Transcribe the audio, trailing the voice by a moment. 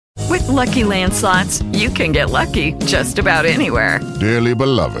Lucky Land Slots, you can get lucky just about anywhere. Dearly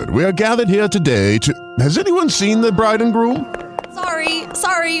beloved, we are gathered here today to... Has anyone seen the bride and groom?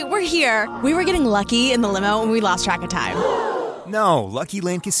 Sorry, we're here. We were getting lucky in the limo and we lost track of time. No, Lucky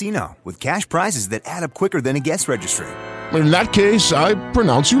Land Casino, with cash prizes that add up quicker than a guest registry. In that case, I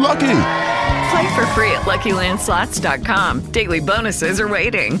pronounce you lucky. Play for free at LuckyLandSlots.com. Daily bonuses are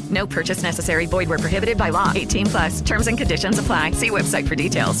waiting. No purchase necessary. Void where prohibited by law. 18+. Terms and conditions apply. See website for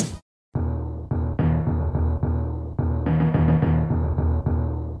details.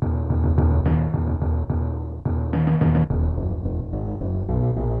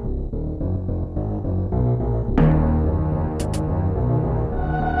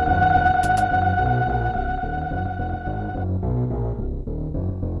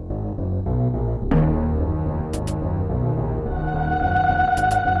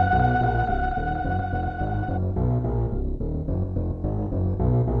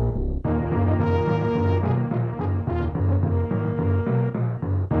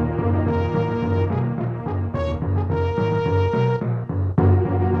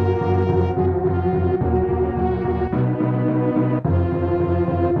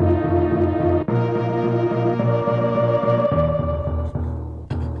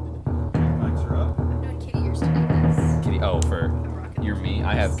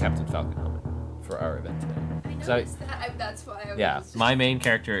 That's why I was my main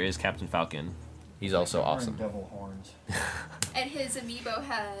character is Captain Falcon. He's also awesome. Devil horns. And his amiibo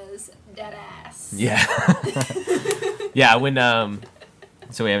has dead ass. Yeah. Yeah, when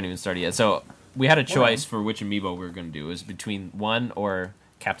so we haven't even started yet. So we had a choice for which amiibo we were going to do. It was between one or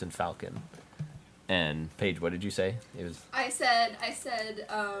Captain Falcon. And Paige, what did you say? It was I said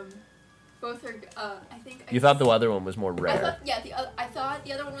both are I think You thought the other one was more rare. I thought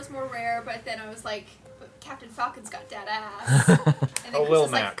the other one was more rare, but then I was like, but Captain Falcon's got dead ass. And then Lil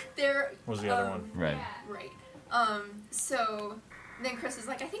was Mac like, was the other one. Right. Yeah, right. So then Chris is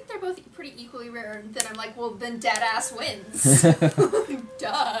like, I think they're both pretty equally rare. And then I'm like, well, then dead ass wins.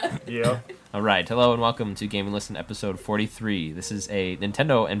 Duh. Yep. All right. Hello and welcome to Game and Listen episode 43. This is a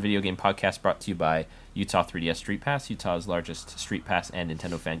Nintendo and video game podcast brought to you by Utah 3DS Street Pass, Utah's largest Street Pass and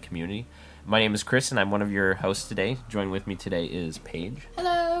Nintendo fan community. My name is Chris, and I'm one of your hosts today. Joining with me today is Paige.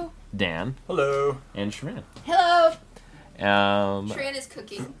 Hello. Dan. Hello. And Shran. Hello. Shran is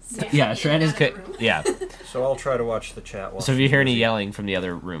cooking. So yeah, Shran is cooking. Yeah. So I'll try to watch the chat. So if you hear any yelling from the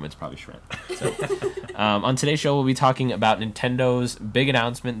other room, it's probably Shran. So, on today's show, we'll be talking about Nintendo's big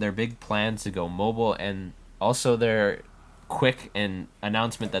announcement, their big plans to go mobile, and also their quick and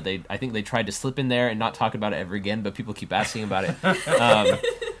announcement that I think they tried to slip in there and not talk about it ever again, but people keep asking about it.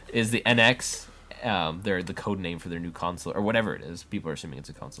 Is the NX, they're the code name for their new console, or whatever it is. People are assuming it's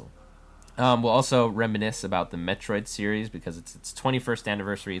a console. We'll also reminisce about the Metroid series because it's its 21st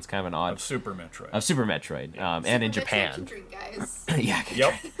anniversary. It's kind of an odd... Of Super Metroid. And in Japan. Can drink, guys. Yeah.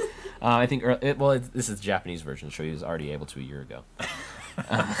 Yep. I think... this is the Japanese version, so he was already able to a year ago.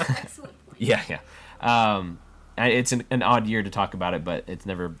 Excellent point. Yeah. It's an odd year to talk about it, but it's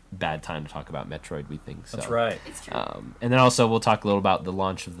never a bad time to talk about Metroid, we think. So. That's right. It's true. And then also we'll talk a little about the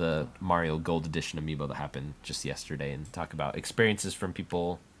launch of the Mario Gold Edition amiibo that happened just yesterday and talk about experiences from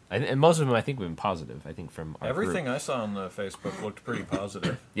people. And most of them, I think, have been positive. I think from our Everything group. I saw on the Facebook looked pretty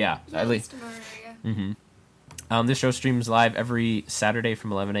positive. Yeah, at least. Mm-hmm. This show streams live every Saturday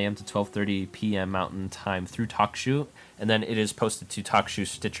from 11 a.m. to 12:30 p.m. Mountain Time through TalkShoe, and then it is posted to TalkShoe,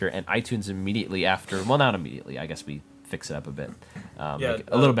 Stitcher, and iTunes immediately after. Well, not immediately. I guess we fix it up a bit. Like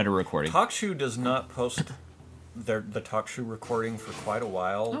a little better recording. TalkShoe does not post the TalkShoe recording for quite a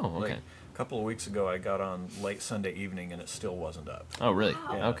while. Oh, okay. Like, a couple of weeks ago, I got on late Sunday evening, and it still wasn't up. Oh, really?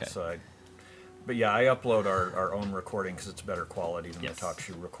 Yeah, okay. So I upload our own recording because it's better quality than the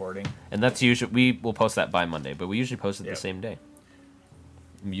TalkShoe recording. And that's usually, we will post that by Monday, but we usually post it the same day.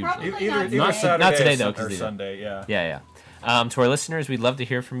 Probably Either not Saturday not today, though, or Sunday, yeah. Yeah. To our listeners, we'd love to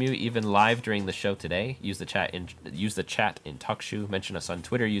hear from you, even live during the show today. Use the chat in TalkShoe. Mention us on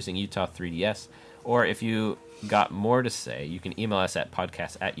Twitter using Utah3DS. Or if you got more to say, you can email us at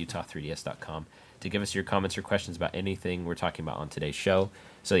podcast@utah3ds.com to give us your comments or questions about anything we're talking about on today's show.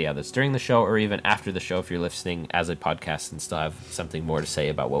 So yeah, that's during the show or even after the show if you're listening as a podcast and still have something more to say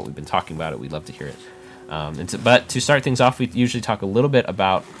about what we've been talking about. We'd love to hear it. But to start things off, we usually talk a little bit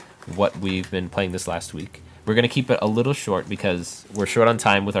about what we've been playing this last week. We're going to keep it a little short because we're short on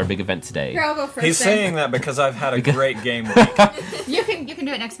time with our big event today. Here, I'll go first. He's then. saying that because I've had a great game week. You can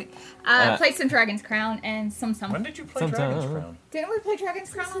do it next week. Played some Dragon's Crown and some. When did you play Dragon's Crown? Didn't we play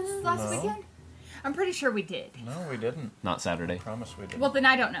Dragon's Crown last weekend? I'm pretty sure we did. No, we didn't. Not Saturday. I promise we didn't. Well, then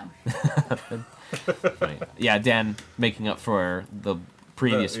I don't know. Right. Yeah, Dan making up for the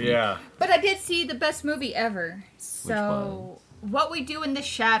previous week. Yeah. But I did see the best movie ever. So, What We Do in the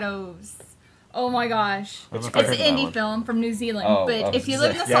Shadows. Oh my gosh. It's It's an indie film from New Zealand. Oh, but if you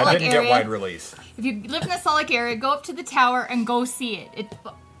live in the Yeah, Salt it Lake didn't area, get wide release. if you live in the Salt Lake area, go up to the tower and go see it.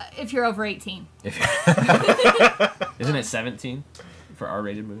 If you're over 18. Isn't it 17 for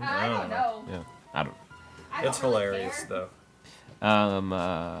R-rated movies? I don't know. Yeah, I don't. It's hilarious, though.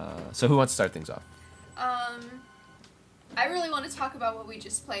 So who wants to start things off? I really want to talk about what we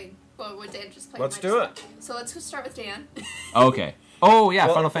just played. What Dan just played. Let's do it. So let's go start with Dan. Okay. Oh yeah,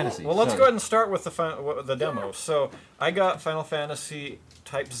 Final Fantasy. Well, let's So- go ahead and start with the demo. So I got Final Fantasy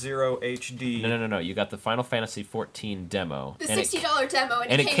Type 0 HD. No. You got the Final Fantasy 14 demo. The and $60 demo,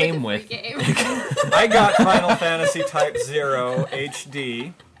 and it came with with- a free game. I got Final Fantasy Type 0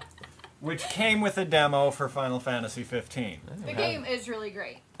 HD, which came with a demo for Final Fantasy 15. The game is really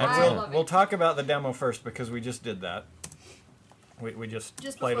great. And I love we'll it. talk about the demo first because we just did that. We just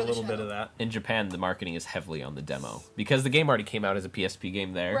played a before the little bit show. of that. In Japan, the marketing is heavily on the demo because the game already came out as a PSP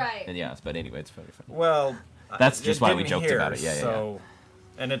game there. Right. And yes, but anyway, it's funny. Well, That's it just why we didn't joked here, about it. Yeah. So,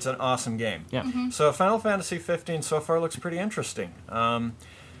 and it's an awesome game. Yeah. So Final Fantasy 15 so far looks pretty interesting.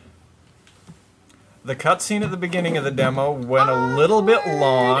 The cutscene at the beginning of the demo went a little bit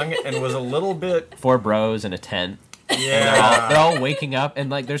long and was a little bit... 4 bros in a tent. Yeah. They're all waking up, and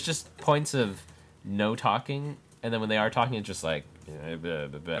like there's just points of no talking, and then when they are talking, it's just like... And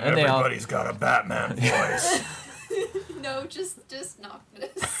they all, Everybody's got a Batman voice. No, just knock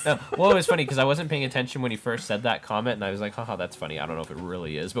this. no, well, it was funny because I wasn't paying attention when he first said that comment, and I was like, haha, that's funny. I don't know if it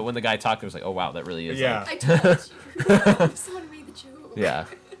really is. But when the guy talked, I was like, oh, wow, that really is. Yeah. Like, I told you. Someone made the joke. yeah.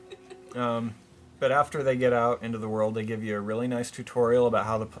 But after they get out into the world, they give you a really nice tutorial about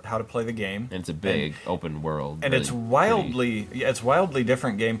how to play the game. And it's a big open world. And really it's pretty. wildly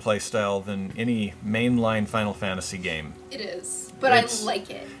different gameplay style than any mainline Final Fantasy game. It is, but I like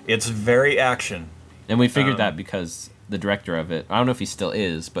it. It's very action. And we figured that because the director of it, I don't know if he still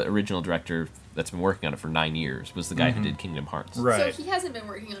is, but original director that's been working on it for 9 years was the guy who did Kingdom Hearts. Right. So he hasn't been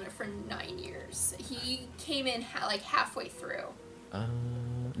working on it for 9 years. He came in halfway through.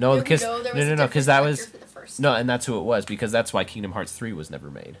 No, Even because though there was a no, different because that was director for the first no, time. and that's who it was because that's why Kingdom Hearts 3 was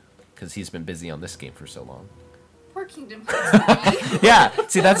never made because he's been busy on this game for so long. Poor Kingdom Hearts 3. Yeah,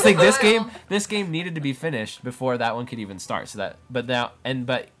 see that's the thing. Wow. This game needed to be finished before that one could even start. So that,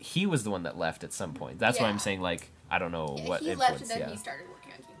 but he was the one that left at some point. That's why I'm Yeah. saying like I don't know Yeah, what he influence. left and then Yeah, he started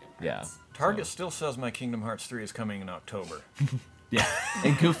working on Kingdom yeah, Hearts. Target still says my Kingdom Hearts 3 is coming in October. yeah,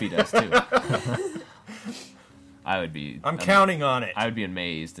 and Goofy does too. I'm counting on it. I would be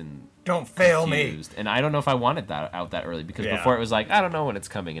amazed and Don't fail me. confused. And I don't know if I wanted that out that early because Yeah. before it was like I don't know when it's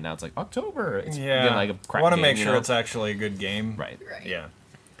coming, and now it's like October. It's getting like a crap want to game, make you sure know? it's actually a good game. right. Right. Yeah.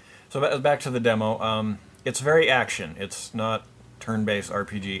 So back to the demo. It's very action. It's not turn-based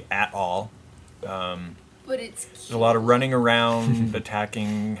RPG at all. But it's cute. There's a lot of running around,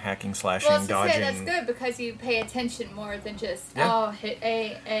 attacking, hacking, slashing, Well, I was gonna dodging. say that's good because you pay attention more than just Yeah. hit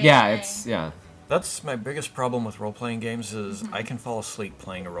A. Yeah, A. it's yeah. That's my biggest problem with role-playing games is I can fall asleep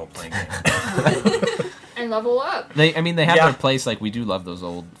playing a role-playing game. And level up. They have Yeah. their place. Like we do love those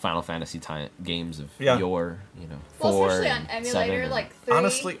old Final Fantasy games of yore. You know, Well, 4 especially on and emulator, 7 like 3.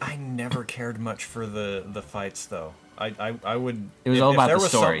 Honestly, I never cared much for the fights though. I would. It was all about there the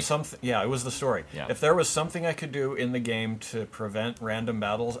was story. Yeah, it was the story. Yeah. If there was something I could do in the game to prevent random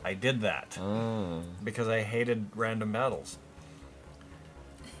battles, I did that because I hated random battles.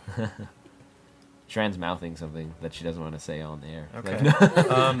 Shran's mouthing something that she doesn't want to say on the air.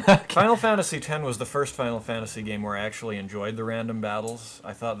 Okay. Final Fantasy X was the first Final Fantasy game where I actually enjoyed the random battles.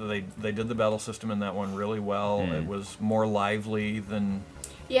 I thought that they did the battle system in that one really well. It was more lively than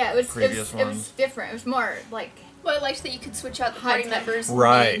Yeah, it was previous it was ones. different. It was more like Well, I liked that you could switch out the High party tech. members.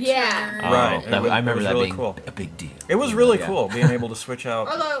 Right. Yeah. Right. I remember it was that really being cool. a big deal. It was really Yeah. cool being able to switch out.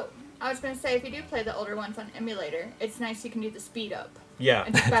 Although I was gonna say if you do play the older ones on emulator, it's nice you can do the speed up Yeah.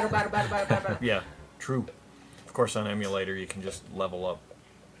 and just battle. Yeah. True. Of course, on emulator you can just level up.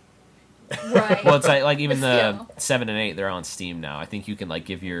 Right. Well, it's like even the skill. 7 and 8, they're on Steam now. I think you can like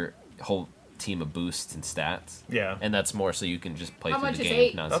give your whole team a boost in stats. Yeah. And that's more so you can just play How through much the is game.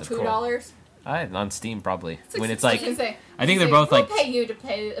 8? nonstop. cool. $2. On Steam probably. When it's I like, was gonna say, I think they're we'll both like, pay you to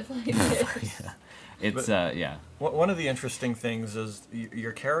play this. it's yeah. One of the interesting things is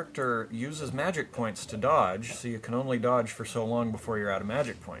your character uses magic points to dodge, so you can only dodge for so long before you're out of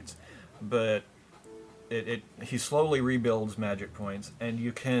magic points. But he slowly rebuilds magic points, and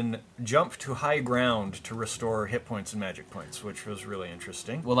you can jump to high ground to restore hit points and magic points, which was really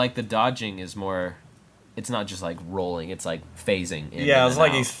interesting. Well, like the dodging is more it's not just like rolling; it's like phasing. In Yeah, and it's then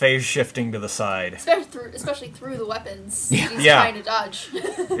like out. he's phase shifting to the side. Especially through the weapons. Yeah. He's Yeah. trying to dodge.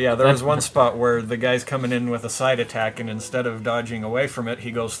 Yeah, there was one spot where the guy's coming in with a side attack, and instead of dodging away from it,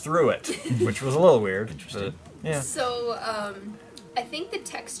 he goes through it, which was a little weird. But, yeah. So, I think the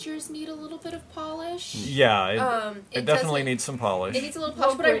textures need a little bit of polish. Yeah, it definitely doesn't- needs some polish. It needs a little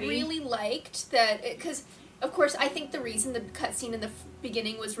polish, but I Pretty. really liked that because, of course, I think the reason the cutscene in the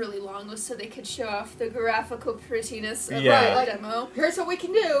beginning was really long was so they could show off the graphical prettiness of Yeah. the demo. Here's what we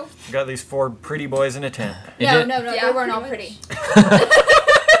can do. Got these 4 pretty boys in a tent. It No, did- no, Yeah, they weren't all pretty pretty.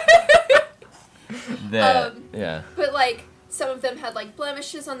 Yeah. But like some of them had like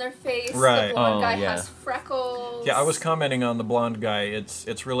blemishes on their face. Right. The blonde Oh, guy yeah. has freckles. Yeah, I was commenting on the blonde guy.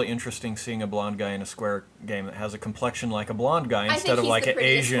 It's really interesting seeing a blonde guy in a Square game that has a complexion like a blonde guy think instead of he's like the an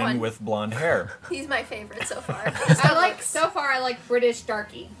prettiest Asian one. with blonde hair. He's my favorite so far. I like British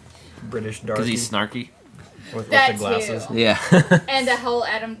darky. British Because darky he's snarky. with That the glasses. too. Yeah. And the whole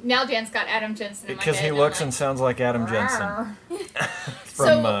Adam. Now Dan's got Adam Jensen in my head. Because he and looks I'm and sounds like Adam like, Jensen "Rawr."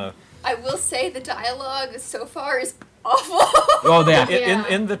 from. So- I will say the dialogue so far is awful. Oh, yeah. Yeah.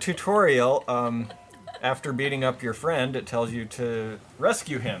 In the tutorial, after beating up your friend, it tells you to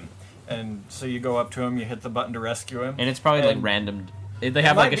rescue him, and so you go up to him, you hit the button to rescue him, And it's probably like And random. They it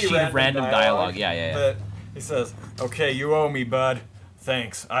have like might a be sheet of random dialogue. Yeah. But he says, "Okay, you owe me, bud.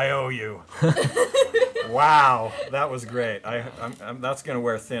 Thanks, I owe you." Wow, that was great. That's gonna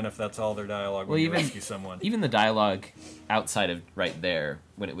wear thin if that's all their dialogue when you rescue someone. Even the dialogue outside of right there,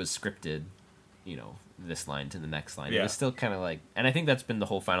 when it was scripted, this line to the next line, it Yeah. was still kind of like. And I think that's been the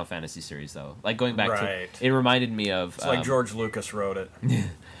whole Final Fantasy series, though. Like going back Right. to, it reminded me of. It's like George Lucas wrote it.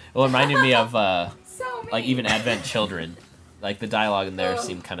 Well, it reminded me of So mean. like even Advent Children. Like the dialogue in there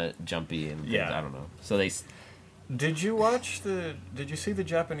seemed kind of jumpy and Yeah. I don't know. So they. Did you see the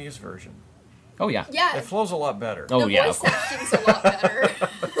Japanese version? Oh yeah. Yeah. It flows a lot better. Oh the yeah. voice acting's a lot better.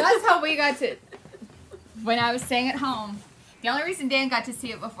 That's how we got to. When I was staying at home, the only reason Dan got to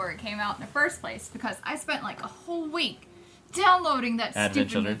see it before it came out in the first place because I spent like a whole week downloading that Advent stupid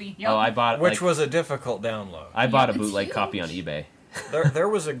Children. movie. Oh, I bought. Which like, was a difficult download. I bought a it's bootleg huge. copy on eBay. There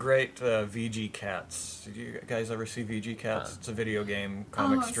was a great VG Cats. Did you guys ever see VG Cats? It's a video game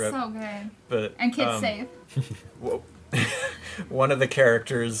comic Oh, strip. so good. But And kids safe. Whoa. One of the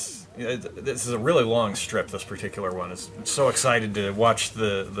characters. This is a really long strip. This particular one is so excited to watch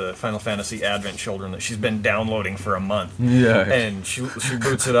the Final Fantasy Advent Children that she's been downloading for a month. Yeah. And she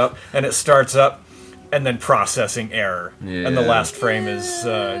boots it up, and it starts up, and then processing error. Yeah. And the last frame is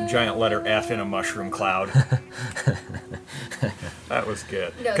giant letter F in a mushroom cloud. That was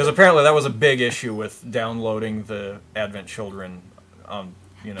good. No, Because apparently that was a big issue with downloading the Advent Children on,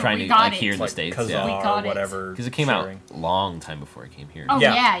 Trying We to got like it. here in the like States. Kazaa Yeah. We got or it. whatever. Because it came sharing. out a long time before it came here. Oh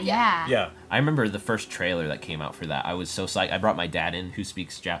Yeah. yeah. Yeah. I remember the first trailer that came out for that. I was so psyched. I brought my dad in, who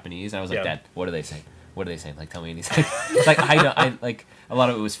speaks Japanese. And I was like, Yeah. "Dad, what are they saying? What are they saying? Like, tell me." And he's like, "It's like I like a lot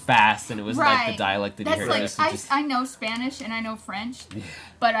of it was fast, and it was like the dialect that That's you heard. like It was just- I know Spanish and I know French,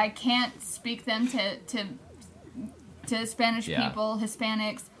 but I can't speak them to Spanish Yeah. people,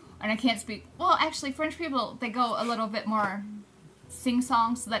 Hispanics, and I can't speak. Well, actually, French people they go a little bit more sing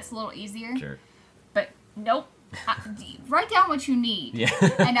song, so that's a little easier. Sure. But nope. Write down what you need, Yeah.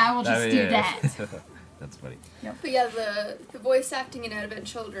 and I will just do Yeah. that. That's funny. But yeah, the voice acting in Advent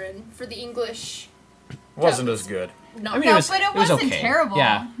Children for the English. Wasn't as good. No. I mean, No, it was, but it was wasn't okay. terrible.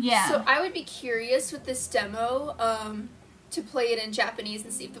 Yeah. Yeah. So I would be curious with this demo to play it in Japanese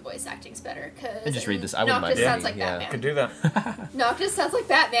and see if the voice acting's better. Cause And just read this. I wouldn't Noctis mind sounds reading, like yeah. Batman. Could do that. Noctis sounds like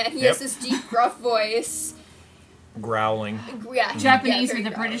Batman. He Yep. has this deep, gruff voice. Growling. Yeah, Japanese very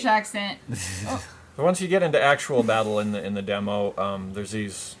with a growly. British accent. But once you get into actual battle in the demo, there's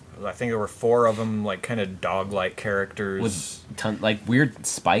these. I think there were 4 of them, like kind of dog-like characters. With like weird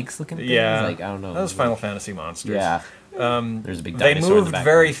spikes looking things. Yeah, Like I don't know. That was Final Fantasy monsters. Yeah. There's a big They dinosaur in moved the background.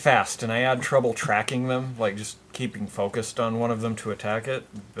 very fast, and I had trouble tracking them, like just keeping focused on one of them to attack it.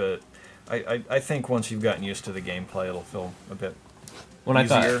 But I think once you've gotten used to the gameplay, it'll feel a bit When I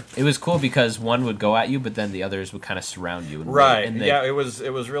easier. thought it was cool because one would go at you, but then the others would kind of surround you. And Right. And they, Yeah, it was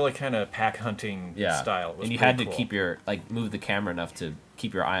really kind of pack hunting style. It was and you pretty had to cool. keep your move the camera enough to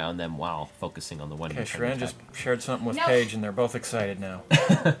keep your eye on them while focusing on the one. Okay, you're trying Sharon to just attack. shared something with No. Paige, and they're both excited now.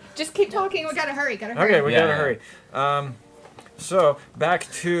 Just keep talking. We gotta hurry. Okay, we Yeah, gotta yeah. hurry. So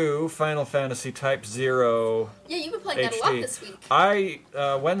back to Final Fantasy Type 0 Yeah, you've been playing that a lot HD. this week. I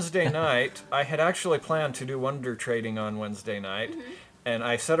Wednesday night, I had actually planned to do Wonder Trading on Wednesday night, and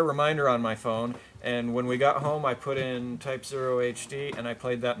I set a reminder on my phone. And when we got home, I put in Type 0 HD, and I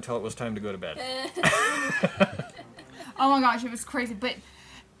played that until it was time to go to bed. Oh my gosh, it was crazy. But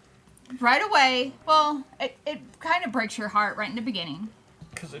right away, well, it kind of breaks your heart right in the beginning.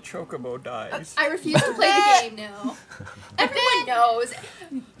 Because a chocobo dies. I refuse to play the game now. Everyone knows.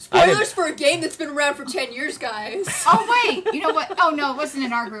 Spoilers for a game that's been around for 10 years, guys. Oh, wait. You know what? Oh, no, it wasn't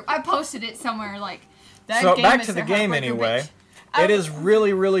in our group. I posted it somewhere, like, that So game back is to the a game heartbreaker, anyway. bitch. It is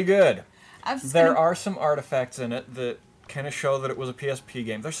really, really good. There gonna- are some artifacts in it that kind of show that it was a PSP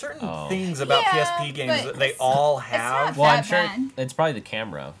game. There's certain things about Yeah, PSP games but that they all have. Well, I'm that sure bad. it's probably the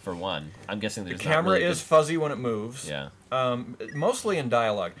camera for one. I'm guessing The there's camera not really is fuzzy when it moves. Yeah. Mostly in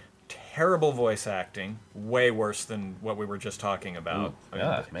dialogue. Terrible voice acting. Way worse than what we were just talking about. Ooh,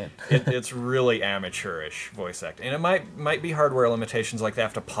 yeah, man. It's really amateurish voice acting. And it might be hardware limitations, like they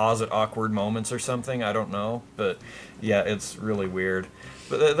have to pause at awkward moments or something. I don't know. But yeah, it's really weird.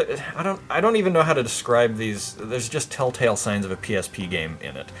 But I don't even know how to describe these. There's just telltale signs of a PSP game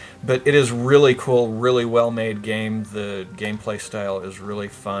in it. But it is really cool, really well-made game. The gameplay style is really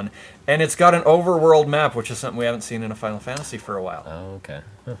fun. And it's got an overworld map, which is something we haven't seen in a Final Fantasy for a while. Oh, okay.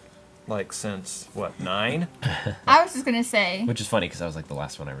 Huh. Like since, what, 9? I was just going to say... Which is funny, because that was like the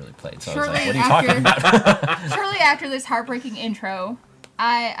last one I really played. So I Shortly was like, what are you talking about? Shortly after this heartbreaking intro,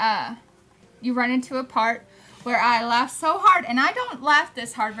 you run into a part where I laughed so hard, and I don't laugh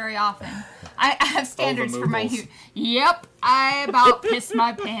this hard very often. I have standards for my humor. Yep, I about pissed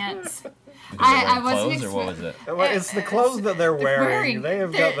my pants. I wasn't clothes, or what was it? It's the clothes that they're wearing. They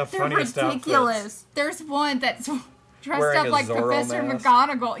have got the funniest they're ridiculous. outfits. There's one that's dressed Wearing up a like Zorro Professor mask.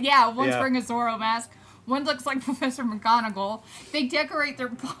 McGonagall. Yeah, one's Yeah. wearing a Zorro mask. One looks like Professor McGonagall. They decorate their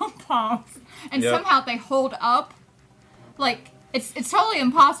pom-poms, and Yep. somehow they hold up. Like, it's totally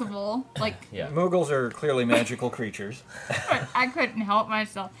impossible. Like, Yeah. Moogles are clearly magical creatures. but I couldn't help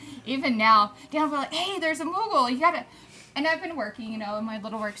myself. Even now, Dan will be like, hey, there's a Moogle. You gotta... And I've been working, in my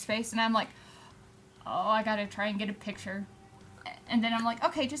little workspace, and I'm like, oh, I gotta try and get a picture. And then I'm like,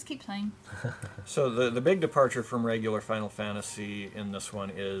 okay, just keep playing. So the big departure from regular Final Fantasy in this one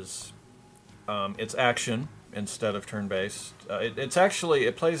is it's action instead of turn-based.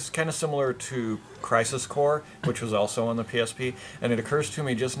 It plays kind of similar to Crisis Core, which was also on the PSP, and it occurs to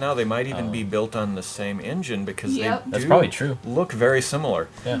me just now they might even be built on the same engine because Yep. they That's do probably true. look very similar.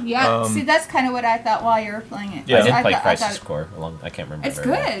 Yeah. Yeah, see, that's kind of what I thought while you were playing it. Yeah. I did play I Crisis thought- Core. I can't remember. It's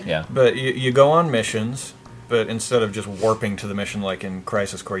very well. good. Yeah. But you go on missions, but instead of just warping to the mission like in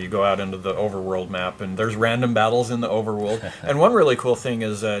Crisis Core, you go out into the overworld map, and there's random battles in the overworld. And one really cool thing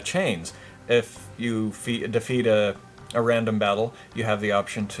is chains. If you defeat a random battle, you have the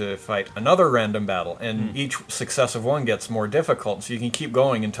option to fight another random battle, and each successive one gets more difficult, so you can keep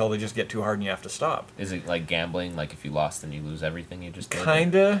going until they just get too hard and you have to stop. Is it like gambling? Like if you lost, then you lose everything you just did?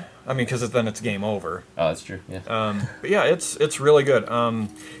 Kinda. I mean, because then it's game over. Oh, that's true. Yeah. But yeah, it's really good.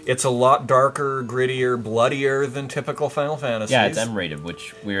 It's a lot darker, grittier, bloodier than typical Final Fantasy. Yeah, it's M-rated,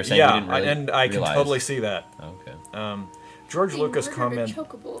 which we were saying we Yeah, didn't really and I can realize. totally see that. Okay. George They Lucas murdered a commented.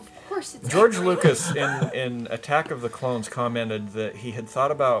 chocobo. Of course it's George angry. Lucas in Attack of the Clones commented that he had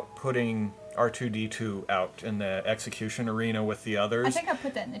thought about putting R2-D2 out in the execution arena with the others. I think I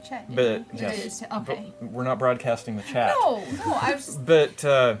put that in the chat. but Didn't I? yes, Okay. but we're not broadcasting the chat. No, I was just...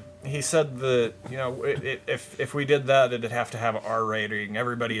 But he said that if we did that, it'd have to have an R rating.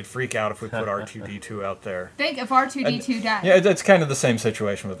 Everybody would freak out if we put R2-D2 out there. Think if R2-D2 died. Yeah, it's kind of the same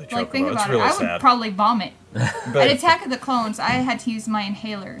situation with the Chocobo. Like, think It's about really it. I sad. would probably vomit. But At Attack of the Clones, I had to use my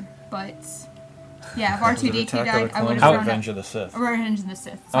inhaler, but... Yeah, if was it R2-D2 Attack died, of the I would Clones have or thrown Revenge up. of the Sith? Revenge of the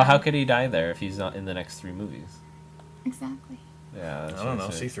Sith. Oh, how sorry. could he die there if he's not in the next 3 movies? Exactly. Yeah. I don't know.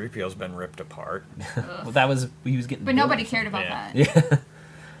 C-3PO's been ripped apart. Well, that was he was getting. But bored. nobody cared about Yeah. that. Yeah.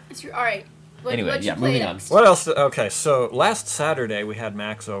 It's all right. Anyway, what'd yeah, you play moving on. next? What else? Okay, so last Saturday we had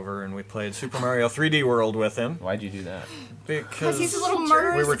Max over and we played Super Mario 3D World with him Why'd you do that? because he's a little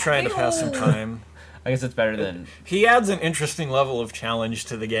murderous. we were trying to pass some time. I guess it's better than. He adds an interesting level of challenge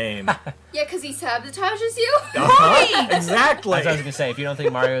to the game. Yeah, because he sabotages you. Exactly. As I was gonna say, if you don't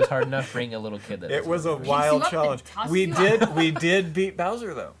think Mario is hard enough, bring a little kid that. It is. was a Picks wild you up and challenge. tosses We you did out. we did beat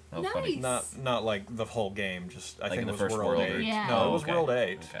Bowser though. Oh, funny. Nice. Not like the whole game. Just I Like think in it the was first World world 8. or- Yeah. No, it Oh, was okay. World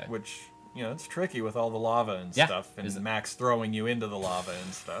 8, Okay. which it's tricky with all the lava and Yeah. stuff, and Is it- Max throwing you into the lava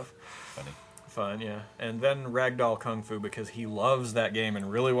and stuff. Funny. Fun, yeah. And then Ragdoll Kung Fu because he loves that game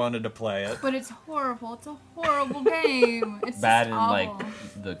and really wanted to play it. But it's horrible. It's a horrible game. It's Bad just in awful.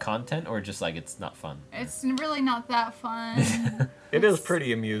 like the content, or just like it's not fun. It's really not that fun. It is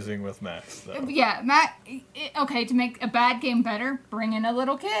pretty amusing with Max, though. Yeah, Matt. Okay, to make a bad game better, bring in a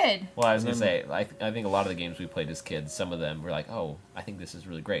little kid. Well, I was gonna say, I think a lot of the games we played as kids, some of them were like, oh, I think this is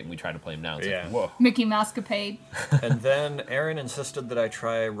really great, and we try to play them now. It's Yeah. like, whoa. Mickey Mousecapade. And then Aaron insisted that I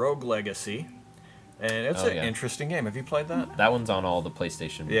try Rogue Legacy. And it's an interesting game. Have you played that? That one's on all the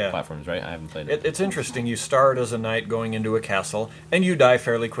PlayStation platforms, right? I haven't played it. It's interesting. You start as a knight going into a castle, and you die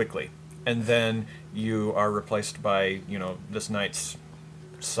fairly quickly. And then you are replaced by, this knight's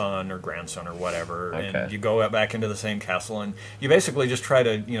son or grandson or whatever, and you go back into the same castle, and you basically just try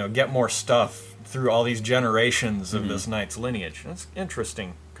to, get more stuff through all these generations of this knight's lineage. That's an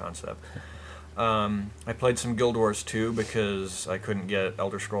interesting concept. I played some Guild Wars 2 because I couldn't get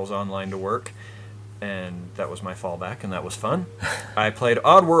Elder Scrolls Online to work, and that was my fallback, and that was fun. I played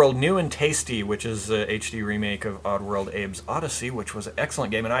Oddworld New and Tasty, which is a HD remake of Oddworld Abe's Odyssey, which was an excellent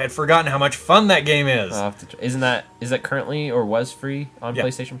game, and I had forgotten how much fun that game is. Is that currently or was free on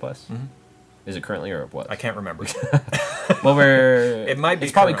PlayStation Plus? Mm-hmm. Is it currently or what? I can't remember. Well, it might be.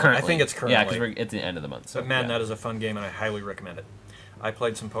 It's probably currently. I think it's currently. Yeah, because we're at the end of the month. So, but man, that is a fun game, and I highly recommend it. I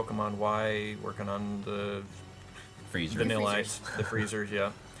played some Pokemon Y, working on the Vanilla Ice, the freezers.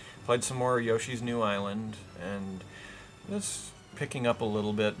 Yeah. Played some more Yoshi's New Island, and it's picking up a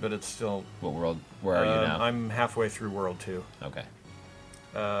little bit, but it's still... What world? Where are you now? I'm halfway through World 2. Okay.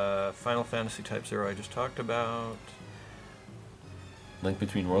 Final Fantasy Type 0 I just talked about. Link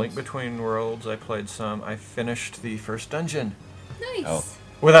Between Worlds? Link Between Worlds, I played some. I finished the first dungeon. Nice. Oh.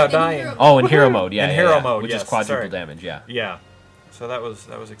 Without dying. In hero mode, yeah. In hero mode, which is quadruple damage, yeah. Yeah. So that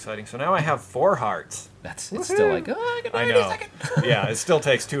was exciting. So now I have 4 hearts. It's still like, I can die in a second. Yeah, it still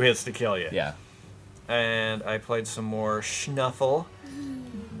takes 2 hits to kill you. Yeah. And I played some more Schnuffle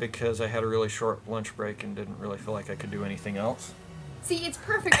because I had a really short lunch break and didn't really feel like I could do anything else. See, it's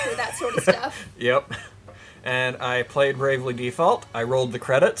perfect for that sort of stuff. Yep. And I played Bravely Default. I rolled the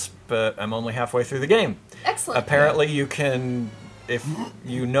credits, but I'm only halfway through the game. Excellent. Apparently you can... If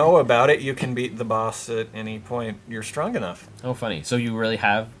you know about it, you can beat the boss at any point you're strong enough. Oh, funny. So you really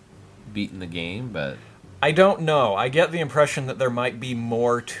have beaten the game, but... I don't know. I get the impression that there might be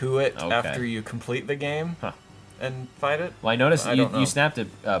more to it after you complete the game and fight it. Well, I noticed you snapped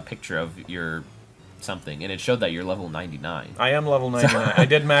a picture of your something, and it showed that you're level 99. I am level 99. I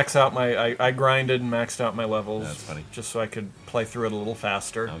did max out I grinded and maxed out my levels. That's funny. Just so I could play through it a little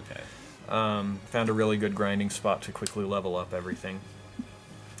faster. Okay. Found a really good grinding spot to quickly level up everything.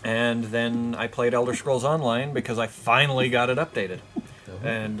 And then I played Elder Scrolls Online because I finally got it updated.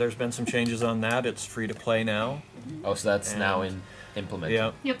 And there's been some changes on that. It's free to play now. Oh, so that's now implemented.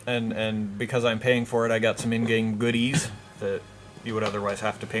 Yeah. Yep. And because I'm paying for it, I got some in-game goodies that you would otherwise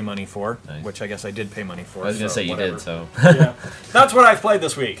have to pay money for, which I guess I did pay money for. I was going to say you did, so... Yeah. That's what I've played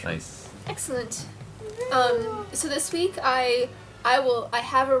this week. Nice. Excellent. So this week I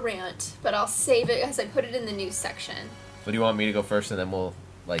have a rant, but I'll save it as I put it in the news section. So do you want me to go first, and then we'll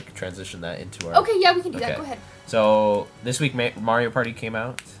transition that into our... Okay, yeah, we can do that. Go ahead. So this week Mario Party came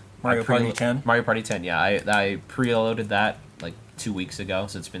out. Mario Party 10? Mario Party 10, yeah. I preloaded that 2 weeks ago,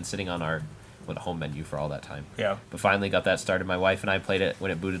 so it's been sitting on our home menu for all that time. Yeah. But finally got that started. My wife and I played it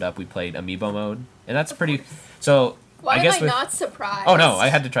when it booted up. We played Amiibo mode, and that's pretty... So Why I guess am I not surprised? Oh, no, I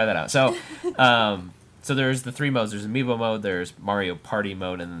had to try that out. So... So there's the 3 modes. There's Amiibo mode, there's Mario Party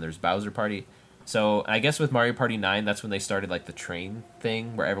mode, and then there's Bowser Party. So I guess with Mario Party 9, that's when they started the train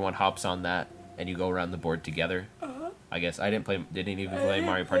thing, where everyone hops on that and you go around the board together. I guess I didn't even play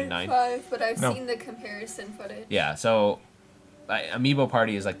Mario Party 9. 5, but I've seen the comparison footage. Yeah, so Amiibo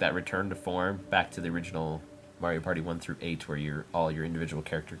Party is that return to form back to the original Mario Party 1 through 8, where you're all your individual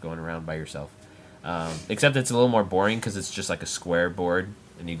character going around by yourself. Except it's a little more boring because it's just a square board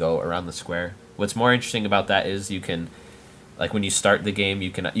and you go around the square. What's more interesting about that is you can, when you start the game,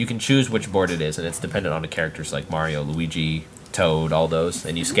 you can choose which board it is, and it's dependent on the characters like Mario, Luigi, Toad, all those,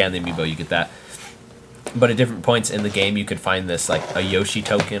 and you scan the Amiibo, you get that. But at different points in the game, you could find this a Yoshi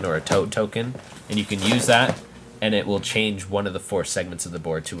token or a Toad token, and you can use that, and it will change one of the 4 segments of the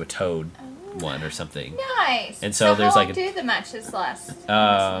board to a Toad one or something. Nice. And so there's how long do the matches last?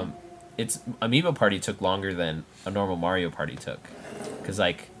 It's Amiibo Party took longer than a normal Mario Party took, because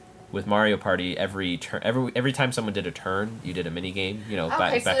with Mario Party, every time someone did a turn, you did a mini game.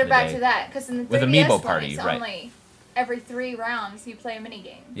 Okay, so they're back to that, because in the 3DS with Amiibo Party, it's only every 3 rounds you play a mini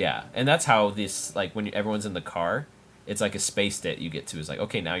game. Yeah, and that's how this when everyone's in the car, it's a space that you get to is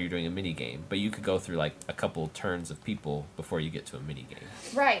okay, now you're doing a mini game, but you could go through a couple turns of people before you get to a mini game.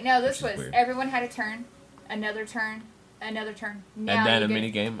 Right. No, this was weird. Everyone had a turn, another turn, another turn. Now and then a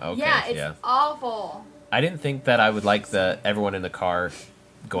mini game. Okay. Yeah, it's awful. I didn't think that I would like everyone in the car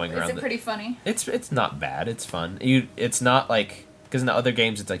going around. Is it pretty funny? It's not bad. It's fun. It's not because in the other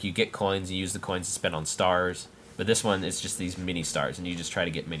games it's you get coins, you use the coins to spend on stars, but this one it's just these mini stars, and you just try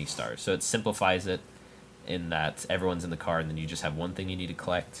to get mini stars. So it simplifies it in that everyone's in the car, and then you just have one thing you need to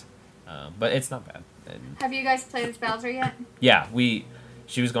collect. But it's not bad. And have you guys played as Bowser yet? Yeah,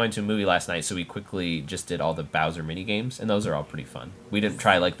 she was going to a movie last night, so we quickly just did all the Bowser mini games, and those are all pretty fun. We didn't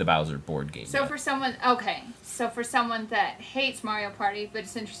try like the Bowser board game. So yet. for someone that hates Mario Party but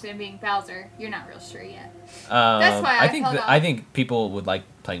is interested in being Bowser, you're not real sure yet. That's why I think people would like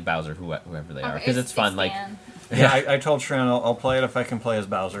playing Bowser, whoever they are, because it's fun. Like, yeah, I told Sharon I'll play it if I can play as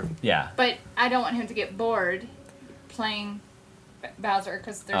Bowser. Yeah, but I don't want him to get bored playing Bowser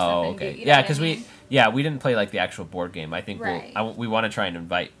because there's something. Okay. You know Yeah, because we didn't play like the actual board game. I think right. we want to try and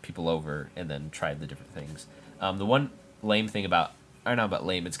invite people over and then try the different things. The one lame thing about, or not about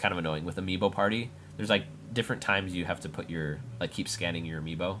lame, it's kind of annoying with Amiibo Party. There's like different times you have to put keep scanning your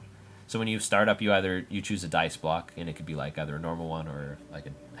Amiibo. So when you start up, you choose a dice block, and it could be like either a normal one or like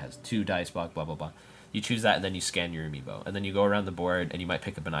it has 2 dice block, blah blah blah. You choose that, and then you scan your Amiibo, and then you go around the board, and you might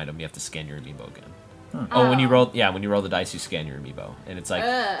pick up an item. You have to scan your Amiibo again. When you roll the dice, you scan your Amiibo, and it's like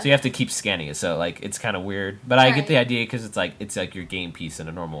so you have to keep scanning it. So like it's kind of weird, but I get the idea because it's like your game piece in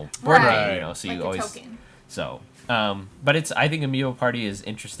a normal board game, you know. So like you always token. So. But I think Amiibo Party is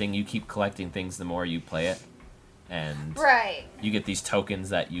interesting. You keep collecting things the more you play it, and you get these tokens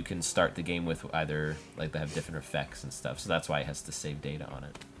that you can start the game with, either like they have different effects and stuff. So that's why it has to save data on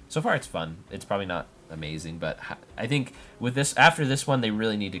it. So far, it's fun. It's probably not amazing, but I think with after this one, they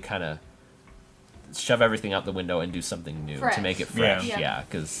really need to kind of shove everything out the window and do something new to make it fresh. Yeah,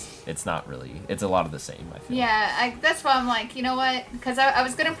 because it's not really. It's a lot of the same, I feel. Yeah, that's why I'm like, you know what? Because I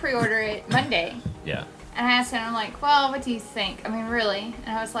was gonna pre-order it Monday. Yeah. And I asked him, I'm like, well, what do you think? I mean, really?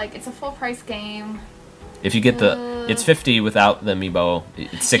 And I was like, it's a full price game. If you get it's $50 without the amiibo.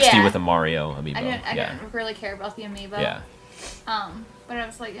 It's $60 with a Mario amiibo. I didn't really care about the amiibo. Yeah. But I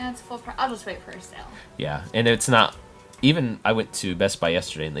was like, yeah, it's full price. I'll just wait for a sale. Yeah, and it's not. Even I went to Best Buy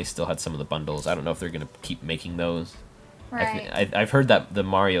yesterday, and they still had some of the bundles. I don't know if they're going to keep making those. Right. I've heard that the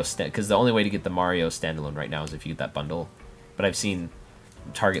Mario because the only way to get the Mario standalone right now is if you get that bundle. But I've seen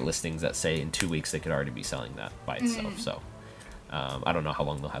Target listings that say in 2 weeks they could already be selling that by itself. So I don't know how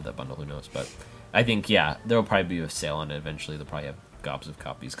long they'll have that bundle. Who knows? But I think there will probably be a sale on it eventually. They'll probably have gobs of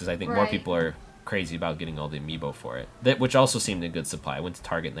copies because I think more people are crazy about getting all the amiibo for it. Which also seemed in good supply. I went to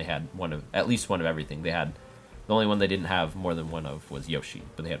Target and they had at least one of everything. They had the only one they didn't have more than one of was Yoshi,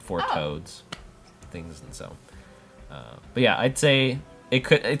 but they had 4 Toads, things, and so. But yeah, I'd say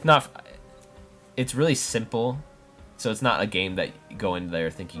it's not. It's really simple. So it's not a game that you go in there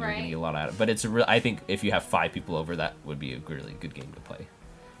thinking you're going to get a lot out of it. But I think if you have 5 people over, that would be a really good game to play.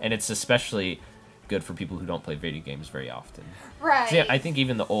 And it's especially good for people who don't play video games very often. Right. So yeah, I think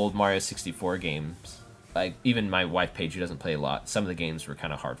even the old Mario 64 games, like even my wife Paige, who doesn't play a lot, some of the games were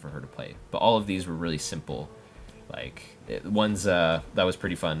kind of hard for her to play. But all of these were really simple. Like one's that was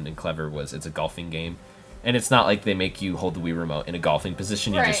pretty fun and clever was it's a golfing game. And it's not like they make you hold the Wii remote in a golfing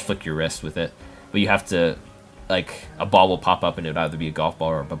position. You just flick your wrist with it. But you have to... Like, a ball will pop up and it would either be a golf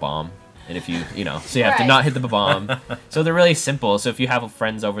ball or a bomb. And if so you have to not hit the bomb. So they're really simple. So if you have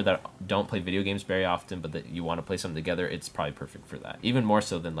friends over that don't play video games very often, but that you want to play something together, it's probably perfect for that. Even more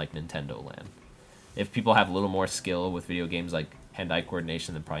so than, like, Nintendoâ. If people have a little more skill with video games, like hand-eye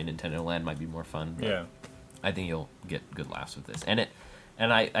coordination, then probably Nintendoâ might be more fun. But yeah. I think you'll get good laughs with this. And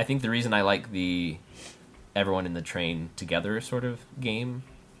I think the reason I like the everyone in the train together sort of game,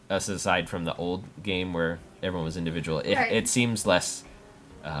 aside from the old game where everyone was individual, it seems less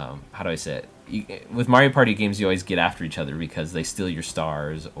how do I say it, with Mario Party games you always get after each other because they steal your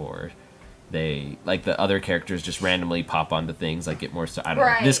stars or they like the other characters just randomly pop onto things like get more stars. I don't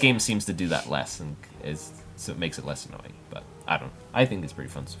know. This game seems to do that less and so it makes it less annoying, but I think it's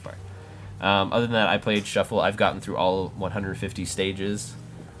pretty fun so far. Other than that, I played Shuffle. I've gotten through all 150 stages.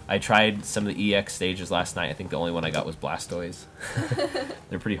 I tried some of the EX stages last night. I think the only one I got was Blastoise.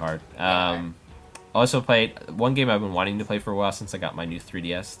 They're pretty hard. Also played one game I've been wanting to play for a while since I got my new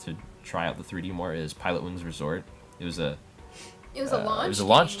 3DS to try out the 3D more is Pilot Wings Resort. It was a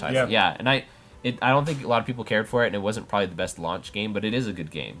launch title. Yeah, and I don't think a lot of people cared for it, and it wasn't probably the best launch game, but it is a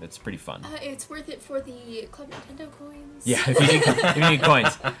good game. It's pretty fun. It's worth it for the Club Nintendo coins. Yeah, if you need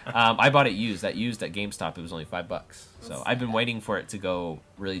coins. I bought it used. At GameStop, it was only $5. So I've been waiting for it to go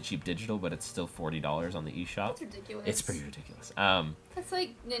really cheap digital, but it's still $40 on the eShop. That's ridiculous. It's pretty ridiculous. That's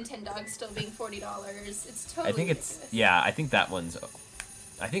like Nintendoâ still being $40. It's totally ridiculous. I think that one's...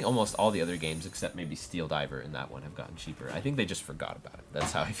 I think almost all the other games, except maybe Steel Diver and that one, have gotten cheaper. I think they just forgot about it.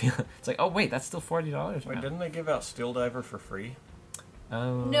 That's how I feel. It's like, oh wait, that's still $40. Wait, didn't they give out Steel Diver for free?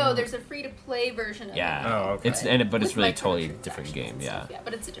 No, there's a free-to-play version of it. Yeah, okay. But it's really totally a different game. Yeah,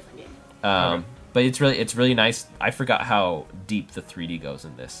 but it's a different game. But it's really nice. I forgot how deep the 3D goes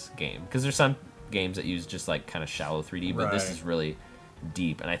in this game because there's some games that use just like kind of shallow 3D, but this is really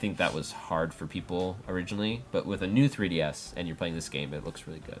deep, and I think that was hard for people originally. But with a new 3DS and you're playing this game, it looks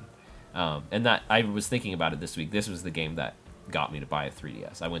really good. And that I was thinking about it this week. This was the game that got me to buy a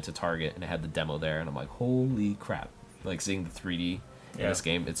 3DS. I went to Target and it had the demo there, and I'm like, holy crap! Like seeing the 3D in this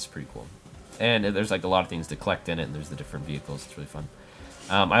game, it's pretty cool. And there's like a lot of things to collect in it, and there's the different vehicles. It's really fun.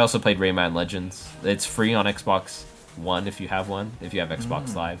 I also played Rayman Legends. It's free on Xbox One if you have one, if you have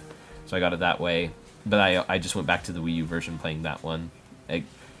Xbox Live. So I got it that way. But I just went back to the Wii U version playing that one.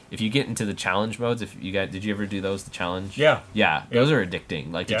 If you get into the challenge modes, did you ever do those, the challenge? Yeah, those are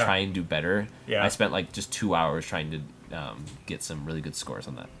addicting. Like to try and do better. Yeah. I spent like just 2 hours trying to get some really good scores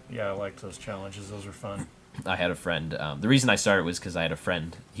on that. Yeah, I liked those challenges. Those were fun. I had a friend. The reason I started was because I had a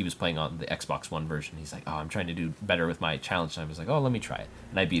friend. He was playing on the Xbox One version. He's like, "Oh, I'm trying to do better with my challenge." And I was like, "Oh, let me try it."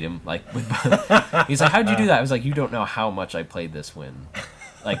 And I beat him. Like, he's like, "How'd you do that?" I was like, "You don't know how much I played this when."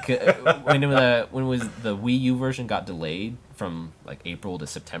 Like when the Wii U version got delayed from like April to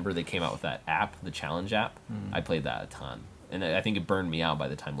September, they came out with that app, the challenge app. I played that a ton, and I think it burned me out by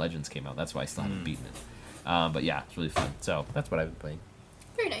the time Legends came out. That's why I still haven't beaten it. But yeah, it's really fun. So that's what I've been playing.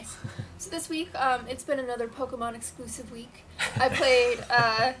 Very nice. So this week, it's been another Pokemon exclusive week. I played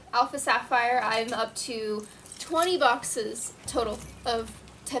Alpha Sapphire. I'm up to 20 boxes total of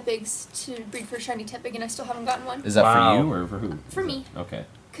Tepigs to breed for shiny Tepig, and I still haven't gotten one. Is that for you or for who? For me. Okay.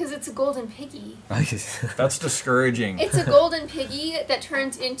 Because it's a golden piggy. That's discouraging. It's a golden piggy that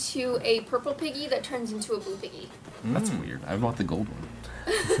turns into a purple piggy that turns into a blue piggy. That's weird. I want the gold one.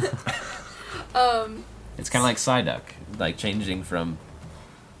 It's kind of like Psyduck, like changing from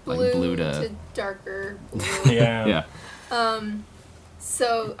like blue to darker blue. Yeah.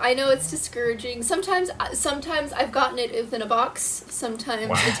 So I know it's discouraging. Sometimes I've gotten it within a box.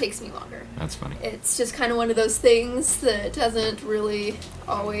 Sometimes it takes me longer. That's funny. It's just kind of one of those things that doesn't really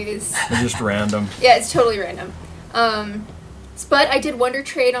always. It's just random. Yeah, it's totally random. But I did Wonder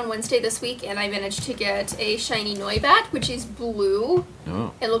Trade on Wednesday this week, and I managed to get a shiny Noibat, which is blue.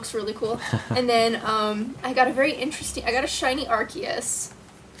 Oh. It looks really cool. And then I got a shiny Arceus.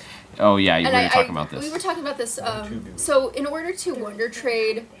 Oh yeah, we were talking about this. We were talking about this. So in order to Wonder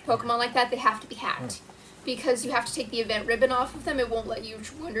Trade Pokemon like that, they have to be hacked. Because you have to take the event ribbon off of them. It won't let you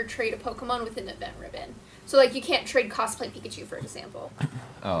Wonder Trade a Pokemon with an event ribbon. So like you can't trade Cosplay Pikachu, for example.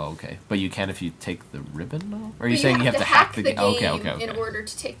 Oh, okay. But you can if you take the ribbon off? Or are you saying you have to hack the game? Okay. In order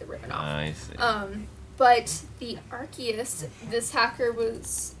to take the ribbon off. I see. But the Arceus, this hacker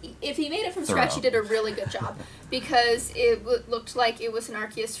if he made it from scratch, he did a really good job. Because it looked like it was an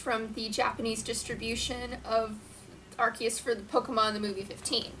Arceus from the Japanese distribution of Arceus for the Pokemon the movie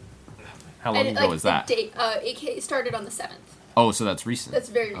 15. How long ago was that? It started on the 7th. Oh, so that's recent. That's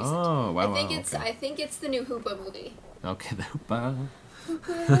very recent. Oh, wow. I think it's the new Hoopa movie. Okay, the Hoopa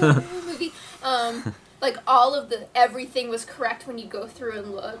movie. Like everything was correct when you go through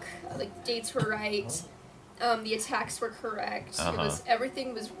and look. Like the dates were right. The attacks were correct.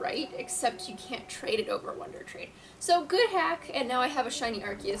 Everything was right, except you can't trade it over Wonder Trade. So good hack, and now I have a shiny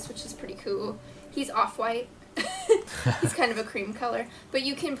Arceus, which is pretty cool. He's off-white. He's kind of a cream color, but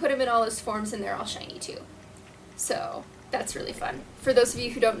you can put him in all his forms, and they're all shiny too. So that's really fun. For those of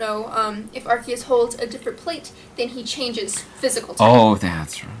you who don't know, if Arceus holds a different plate, then he changes physical type. Oh,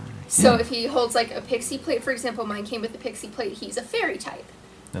 that's right. So if he holds like a pixie plate, for example, mine came with a pixie plate, he's a fairy type.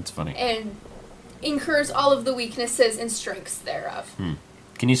 That's funny. And incurs all of the weaknesses and strengths thereof.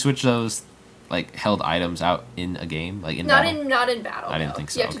 Can you switch those like held items out in a game, like in battle? Not in battle. I didn't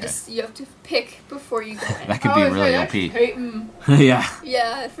think so. You have to pick before you go in. That could be really OP. Yeah.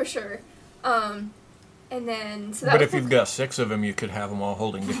 Yeah, for sure. And then but if you've got 6 of them, you could have them all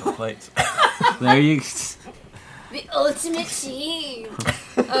holding different plates. There you. The ultimate team.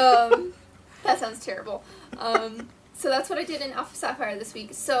 That sounds terrible. So that's what I did in Alpha Sapphire this week.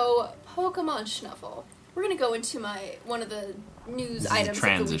 So Pokemon Shuffle. We're gonna go into one of the news items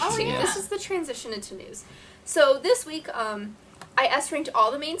of the week. This is the transition into news. So this week, I S-ranked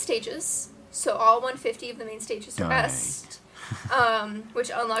all the main stages. So all 150 of the main stages are S.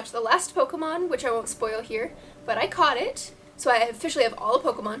 Which unlocked the last Pokemon, which I won't spoil here. But I caught it. So I officially have all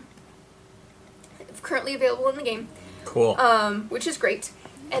the Pokemon currently available in the game. Cool. Which is great.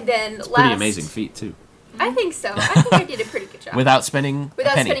 And then pretty amazing feat too. I think so. I think I did a pretty good job. Without spending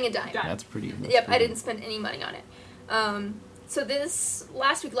a dime. That's pretty. I didn't spend any money on it. So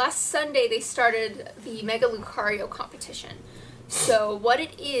last Sunday, they started the Mega Lucario competition. So what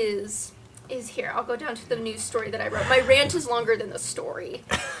it is here. I'll go down to the news story that I wrote. My rant is longer than the story.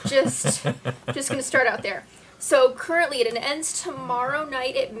 Just gonna start out there. So currently, it ends tomorrow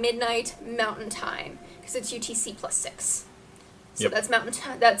night at midnight Mountain Time because it's UTC +6. So that's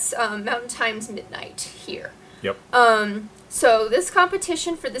Mountain Time's midnight here. Yep. So this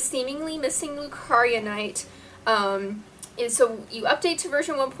competition for the seemingly missing Lucaria Knight is, so you update to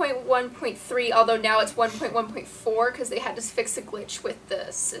version 1.1.3, although now it's 1.1.4 because they had to fix a glitch with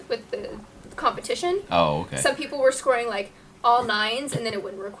the competition. Oh, okay. Some people were scoring like all 9s and then it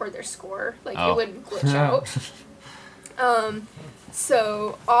wouldn't record their score. Like it would glitch out.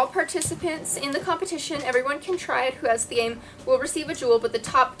 So all participants in the competition, everyone can try it who has the game, will receive a jewel, but the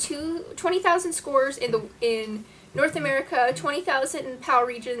top 20,000 scores in North America, 20,000 in PAL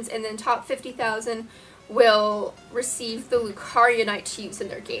regions, and then top 50,000 will receive the Lucaria Knight to use in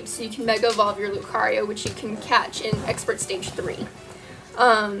their game. So you can Mega Evolve your Lucario, which you can catch in Expert Stage 3.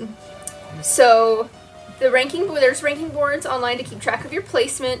 So there's ranking boards online to keep track of your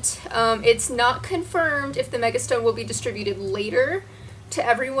placement. It's not confirmed if the Megastone will be distributed later to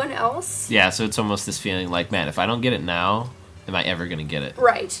everyone else. Yeah, so it's almost this feeling like, man, if I don't get it now, am I ever going to get it?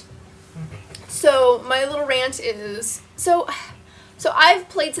 Right. So my little rant is, so I've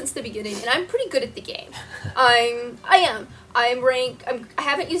played since the beginning, and I'm pretty good at the game. I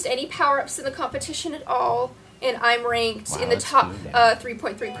haven't used any power-ups in the competition at all, and I'm ranked in the top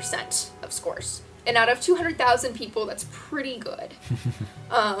 3.3% of scores. And out of 200,000 people, that's pretty good.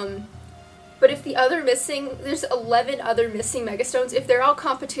 But if there's 11 other missing Megastones. If they're all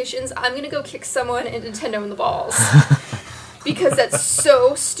competitions, I'm going to go kick someone in Nintendo in the balls. Because that's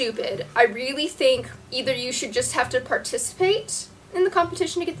so stupid. I really think either you should just have to participate in the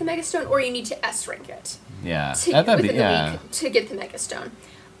competition to get the Megastone, or you need to S-rank it. Yeah. Within the week to get the Megastone.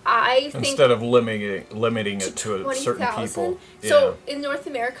 I think instead of limiting it to 20, certain 000. people. So in North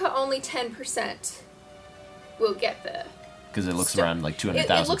America, only 10% will get the. Because it looks around like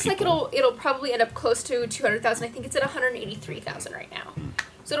 200,000. It looks people. like it'll probably end up close to 200,000. I think it's at 183,000 right now.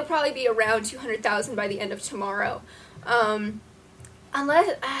 So it'll probably be around 200,000 by the end of tomorrow.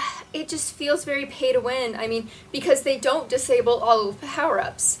 Unless it just feels very pay to win. I mean, because they don't disable all of the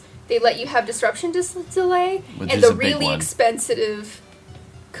power-ups. They let you have disruption delay and the really expensive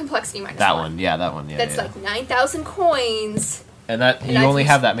complexity minus that one. That one. That's like 9,000 coins. And you only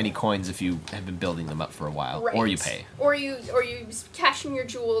have that many coins if you have been building them up for a while, right. or you pay, or you cash in your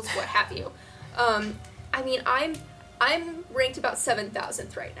jewels, what have you. I mean, I'm ranked about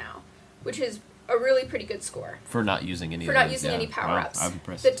 7,000th right now, which is a really pretty good score for not using any any power-ups. Wow, I'm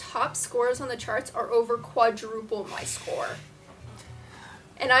impressed. The top scores on the charts are over quadruple my score,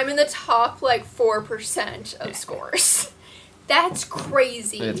 and I'm in the top like 4% of scores. That's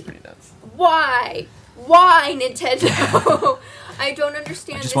crazy. It's pretty nuts. Why, Nintendo? I don't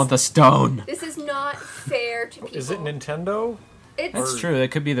understand. I just want the stone. This is not fair to people. Is it Nintendo? That's true.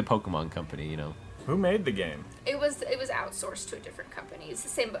 It could be the Pokemon company, you know. Who made the game? It was outsourced to a different company. It's the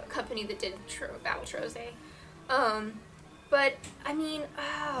same company that did Battle Troze. But I mean,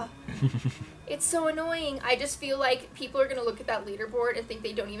 it's so annoying. I just feel like people are gonna look at that leaderboard and think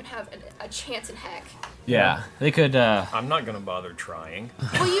they don't even have a chance in heck. Yeah, they could. I'm not gonna bother trying.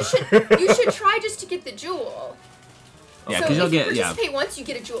 Well, you should try just to get the jewel. Yeah, so because you'll if you get participate once, you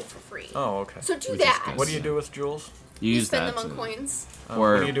get a jewel for free. Oh, okay. So do that. What do you do with jewels? You spend them on coins.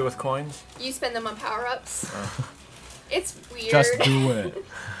 What do you do with coins? You spend them on power-ups. It's weird. Just do it.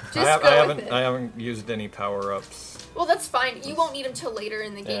 I haven't used any power-ups. Well, that's fine. You won't need them till later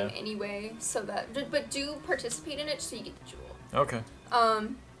in the game anyway. But do participate in it so you get the jewel. Okay.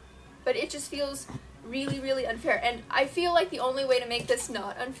 But it just feels really, really unfair. And I feel like the only way to make this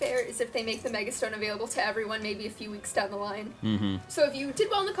not unfair is if they make the Megastone available to everyone maybe a few weeks down the line. Mm-hmm. So if you did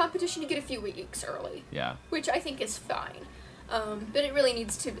well in the competition, you get a few weeks early. Yeah. Which I think is fine. But it really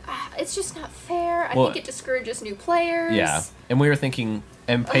needs to... it's just not fair. I think it discourages new players. Yeah. And we were thinking...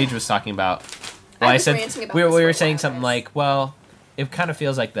 And Paige was talking about... Well, I said... We were saying something like, well, it kind of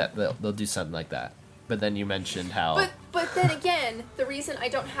feels like that they'll do something like that. But then you mentioned how... But then again, the reason I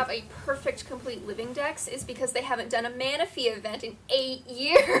don't have a perfect complete living dex is because they haven't done a Manaphy event in 8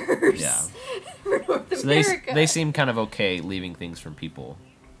 years. Yeah. For North America. They seem kind of okay leaving things from people.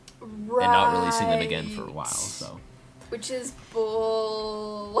 Right. And not releasing them again for a while, so... Which is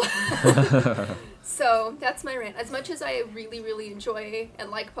bull. So, that's my rant. As much as I really, really enjoy and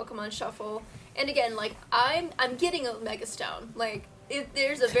like Pokemon Shuffle, and again, like, I'm getting a Megastone. Like,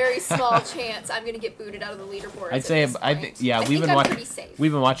 there's a very small chance I'm going to get booted out of the leaderboard. I'd say,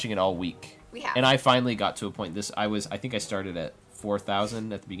 we've been watching it all week. We have. And I finally got to a point. I think I started at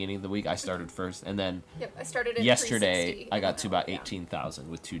 4,000 at the beginning of the week. I started first, and then I started at yesterday I got to about 18,000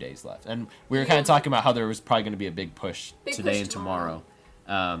 with 2 days left. And we were kind of talking about how there was probably going to be a big push today and tomorrow.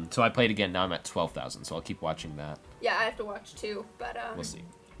 So I played again. Now I'm at 12,000. So I'll keep watching that. Yeah, I have to watch too, but we'll see.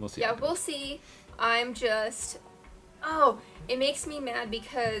 Yeah, we'll see. I'm just Oh, it makes me mad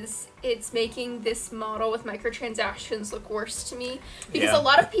because it's making this model with microtransactions look worse to me. Because a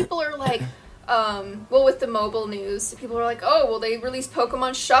lot of people are like, with the mobile news, people are like, oh, well, they released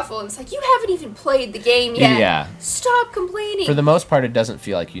Pokemon Shuffle. And it's like, you haven't even played the game yet. Yeah. Stop complaining. For the most part, it doesn't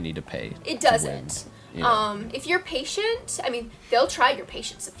feel like you need to pay. It doesn't. Yeah. If you're patient, I mean, they'll try your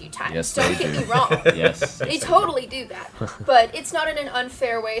patience a few times. Yes, Don't get me wrong. Yes. They totally do that. But it's not in an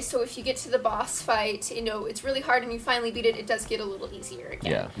unfair way, so if you get to the boss fight, it's really hard and you finally beat it, it does get a little easier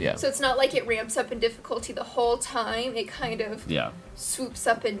again. Yeah. So it's not like it ramps up in difficulty the whole time. It kind of swoops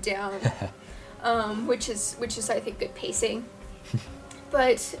up and down, which is I think, good pacing.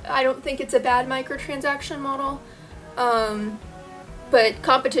 But I don't think it's a bad microtransaction model. But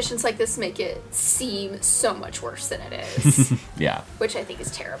competitions like this make it seem so much worse than it is. Yeah. Which I think is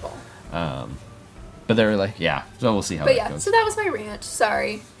terrible. But they're like, so we'll see how it goes. So that was my rant.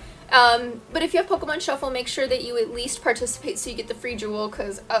 Sorry. But if you have Pokemon Shuffle, make sure that you at least participate so you get the free jewel,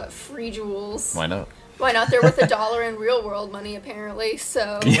 because free jewels. Why not? Why not? They're worth $1 in real world money, apparently,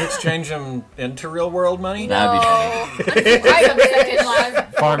 so... Can you exchange them into real world money? That'd be funny. I'm second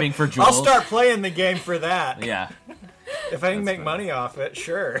live. Farming for jewels. I'll start playing the game for that. Yeah. If I can make money off it,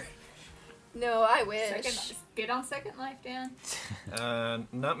 sure. No, I wish. Get on Second Life, Dan.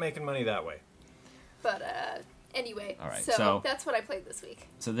 Not making money that way. But, anyway. All right, so that's what I played this week.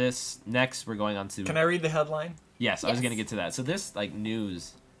 So next we're going on to... Can I read the headline? Yes, I was going to get to that. So this,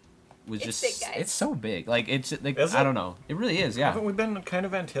 news was it's just... big, guys. It's so big. Like, it's... Like, Is it? I don't know. It really is, yeah. Haven't we been kind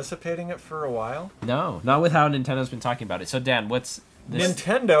of anticipating it for a while? No, not with how Nintendo's been talking about it. So, Dan, what's... this?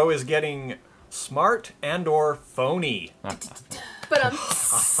 Nintendo is getting... smart and/or phony. But Pretty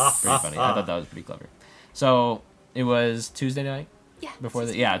funny. I thought that was pretty clever. So it was Tuesday night.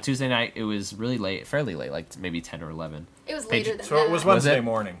 Yeah. Tuesday night. It was really late, fairly late, like maybe 10 or 11. It was later than that. So it was Wednesday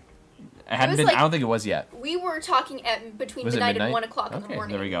morning. It hadn't been. I don't think it was yet. We were talking at between midnight and 1 o'clock in the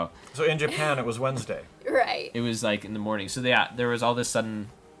morning. There we go. So in Japan, it was Wednesday. Right. It was like in the morning. So there was all this sudden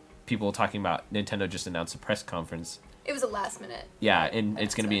people talking about Nintendo just announced a press conference. It was a last minute. Yeah, and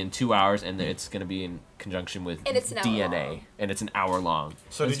it's going to be in 2 hours, and it's going to be in conjunction with DNA, and it's an hour long.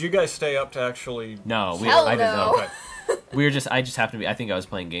 So did you guys stay up to actually? No, I didn't know. I just happened to be. I think I was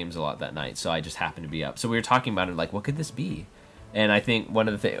playing games a lot that night, so I just happened to be up. So we were talking about it, like, what could this be? And I think one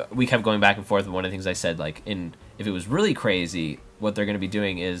of the things we kept going back and forth. And one of the things I said, like, if it was really crazy, what they're going to be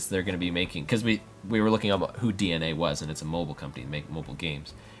doing is they're going to be making, because we were looking up who DNA was, and it's a mobile company to make mobile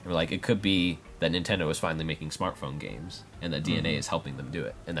games. And we're like, it could be that Nintendo is finally making smartphone games, and that DNA is helping them do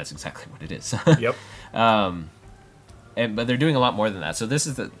it, and that's exactly what it is. Yep. But they're doing a lot more than that. So these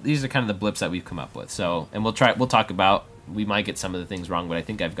are kind of the blips that we've come up with. So, and we'll talk about. We might get some of the things wrong, but I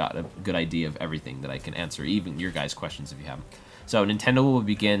think I've got a good idea of everything that I can answer, even your guys' questions if you have them. So Nintendo will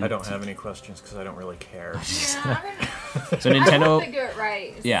begin. I don't have any questions because I don't really care. Yeah, so Nintendo. I hope they do it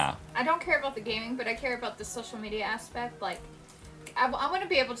right. Yeah. I don't care about the gaming, but I care about the social media aspect. Like, I want to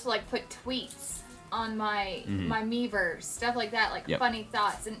be able to put tweets on my Miiverse, stuff like that, funny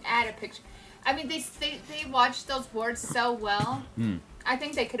thoughts, and add a picture. I mean, they watch those boards so well. I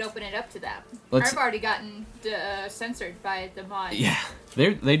think they could open it up to that. I've already gotten censored by the mod. Yeah,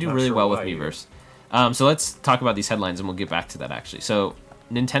 they do really well with Miiverse. So let's talk about these headlines, and we'll get back to that actually. So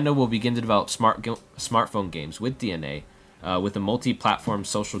Nintendo will begin to develop smartphone games with DNA. With a multi-platform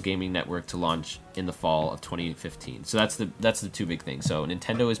social gaming network to launch in the fall of 2015. So that's the two big things. So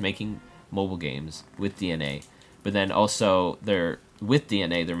Nintendo is making mobile games with DNA, but then also they're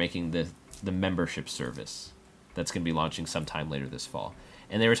making the membership service that's going to be launching sometime later this fall.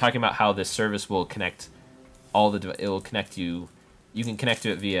 And they were talking about how this service will connect it will connect you. You can connect to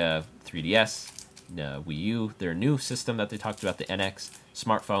it via 3DS, Wii U, their new system that they talked about, the NX,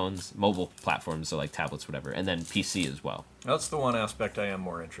 smartphones, mobile platforms, so like tablets, whatever, and then PC as well. That's the one aspect I am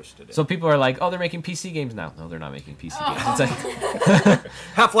more interested in. So people are like, oh, they're making PC games now. No, they're not making PC games. It's like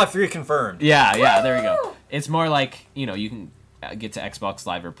Half-Life 3 confirmed. Yeah, there we go. It's more like, you can get to Xbox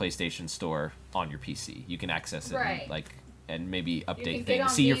Live or PlayStation Store on your PC. You can access it and maybe update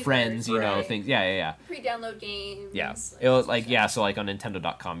things, see your friends, things. Yeah. Pre-download games. Yeah. So on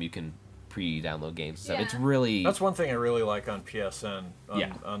Nintendo.com you can pre-download games and stuff. It's really... That's one thing I really like on PSN.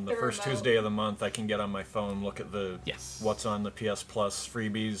 On the first remote. Tuesday of the month, I can get on my phone, look at what's on the PS Plus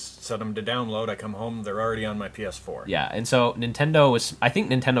freebies, set them to download. I come home, they're already on my PS4. Yeah, and so I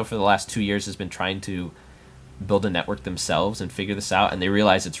think Nintendo for the last 2 years has been trying to build a network themselves and figure this out, and they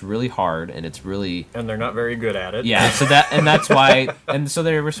realize it's really hard and they're not very good at it. Yeah, so that's why, and so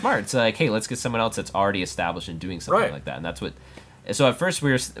they were smart. It's like, hey, let's get someone else that's already established and doing something like that, and that's what So at first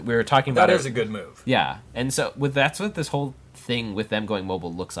we were talking about that is a good move. Yeah, and so that's what this whole thing with them going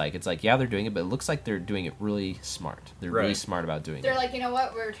mobile looks like. It's like, yeah, they're doing it, but it looks like they're doing it really smart. They're really smart about doing it. They're like, you know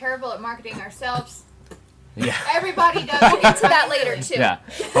what? We're terrible at marketing ourselves. Yeah. Everybody does. We'll get to that later too. Yeah.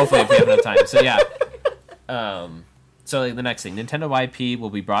 Hopefully, if we have enough time. So yeah. So like, the next thing, Nintendo IP will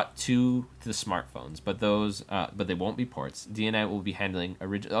be brought to the smartphones, but they won't be ports. DNA will be handling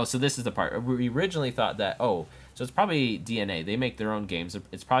original. Oh, so this is the part we originally thought that. Oh, so it's probably DNA. They make their own games.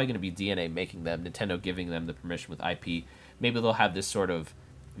 It's probably going to be DNA making them. Nintendo giving them the permission with IP. Maybe they'll have this sort of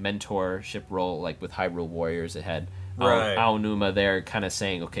mentorship role, like with Hyrule Warriors. It had Aonuma there, kind of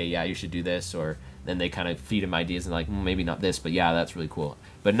saying, okay, yeah, you should do this, or then they kind of feed him ideas and like, maybe not this, but yeah, that's really cool.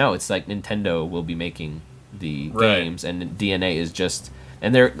 But no, it's like Nintendo will be making the games, and DNA is just,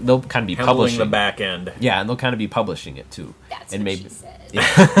 and they'll kind of be handling publishing the back end. Yeah, and they'll kind of be publishing it too. That's and what maybe, she said. Yeah.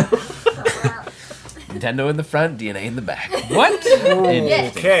 Nintendo in the front, DNA in the back. What?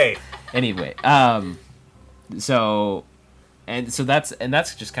 Okay. Anyway, so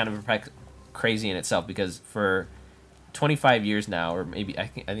that's just kind of crazy in itself, because for 25 years now, or maybe I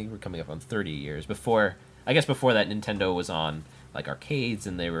think we're coming up on 30 years before that, Nintendo was on like arcades,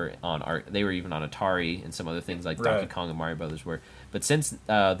 and they were even on Atari and some other things like Donkey Kong and Mario Brothers were. But since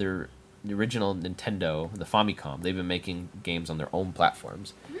the original Nintendo, the Famicom, they've been making games on their own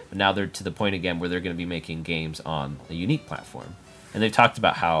platforms. But now they're to the point again where they're going to be making games on a unique platform. And they've talked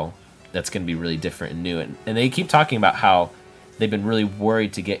about how that's going to be really different and new. And they keep talking about how they've been really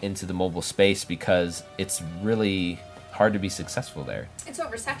worried to get into the mobile space because it's really hard to be successful there. It's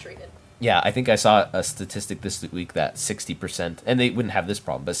oversaturated. Yeah, I think I saw a statistic this week that 60%, and they wouldn't have this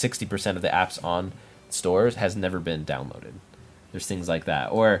problem, but 60% of the apps on stores has never been downloaded. There's things like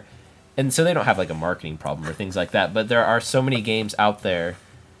that. And so they don't have like a marketing problem or things like that, but there are so many games out there,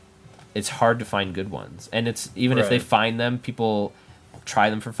 it's hard to find good ones. And it's even if they find them, people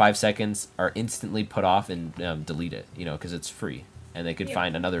try them for 5 seconds, are instantly put off and delete it, because it's free. And they could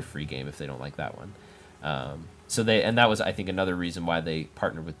find another free game if they don't like that one. And that was, I think, another reason why they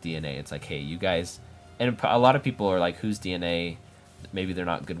partnered with DNA. It's like, hey, you guys, and a lot of people are like, who's DNA? Maybe they're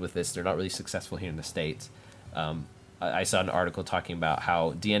not good with this. They're not really successful here in the States. I saw an article talking about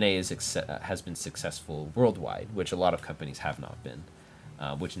how DNA has been successful worldwide, which a lot of companies have not been,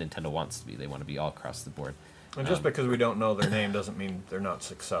 which Nintendo wants to be. They want to be all across the board. And just because we don't know their name doesn't mean they're not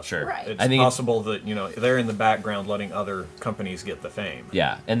successful. Sure. Right. It's possible that, they're in the background letting other companies get the fame.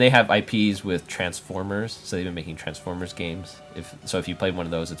 Yeah, and they have IPs with Transformers, so they've been making Transformers games. If you played one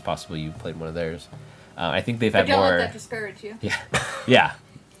of those, it's possible you played one of theirs. I think they've had don't more... let that discourage you. Yeah.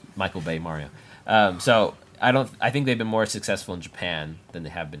 Michael Bay, Mario. So I think they've been more successful in Japan than they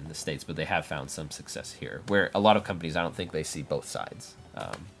have been in the States, but they have found some success here, where a lot of companies, I don't think they see both sides,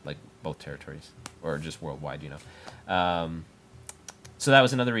 like both territories. Or just worldwide, So that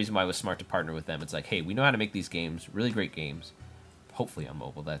was another reason why it was smart to partner with them. It's like, hey, we know how to make these games, really great games, hopefully on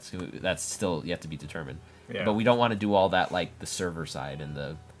mobile. That's still yet to be determined. Yeah. But we don't want to do all that, like the server side and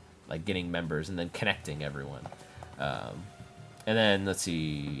the like getting members and then connecting everyone. And then let's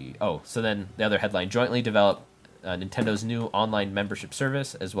see. Oh, so then the other headline: jointly develop Nintendo's new online membership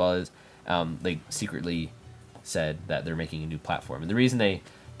service, as well as they secretly said that they're making a new platform. And the reason they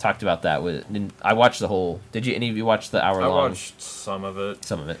talked about that was, I watched the whole. Did you? Any of you watch the hour long? I watched some of it.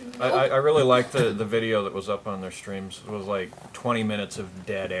 I really liked the video that was up on their streams. It was like 20 minutes of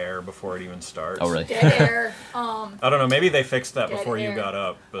dead air before it even starts. Oh, really? Dead air. I don't know. Maybe they fixed that before you got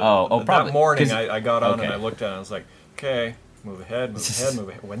up. But probably. That morning, I got on and I looked at it and I was like, okay, move ahead.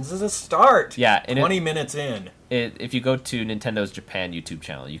 When does this start? Yeah, 20 minutes in. If you go to Nintendo's Japan YouTube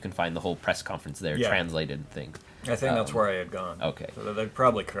channel, you can find the whole press conference there, translated thing. I think that's where I had gone. Okay. So they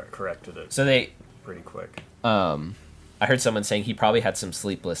probably corrected it. So they pretty quick. I heard someone saying he probably had some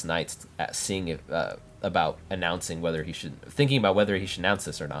sleepless nights at seeing it, about announcing thinking about whether he should announce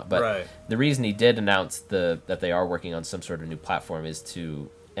this or not. But the reason he did announce that they are working on some sort of new platform is to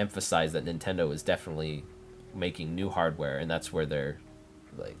emphasize that Nintendo is definitely making new hardware, and that's where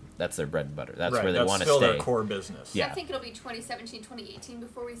that's their bread and butter. That's where they want to stay. That's still their core business. Yeah. I think it'll be 2017, 2018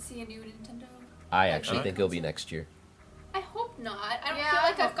 before we see a new Nintendo. I actually think it'll be next year. I hope not. I don't feel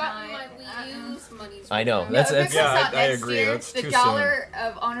like I've gotten my Wii U's money's I know. That's I agree. Year, that's the too dollar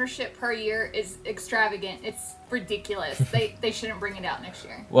of ownership per year is extravagant. It's ridiculous. They shouldn't bring it out next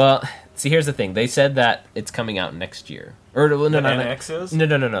year. Well, see, here's the thing. They said that it's coming out next year. Or no, NX is?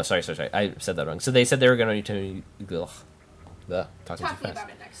 No. Sorry. I said that wrong. So they said they were going to talking about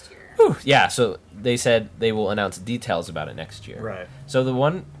it next year. Whew, yeah, so they said they will announce details about it next year. Right. So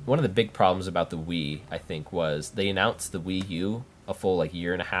one of the big problems about the Wii, I think, was they announced the Wii U a full like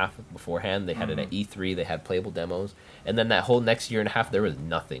year and a half beforehand. They had it at E3. They had playable demos, and then that whole next year and a half there was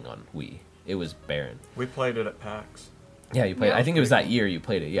nothing on Wii. It was barren. We played it at PAX. Yeah, you played. Yeah, I think it was that cool. year you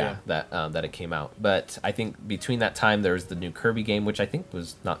played it. Yeah, that it came out. But I think between that time there was the new Kirby game, which I think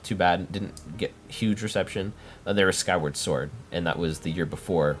was not too bad. Didn't get huge reception. And there was Skyward Sword, and that was the year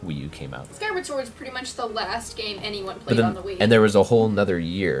before Wii U came out. Skyward Sword is pretty much the last game anyone played on the Wii. And there was a whole another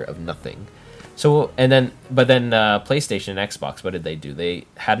year of nothing. So but then PlayStation and Xbox, what did they do? They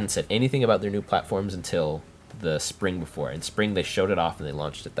hadn't said anything about their new platforms until the spring before. In spring they showed it off and they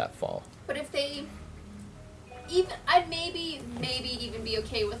launched it that fall. But if they I'd maybe even be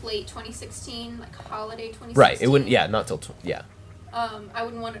okay with late 2016, like holiday 2016. Right. It wouldn't. Yeah, not till. I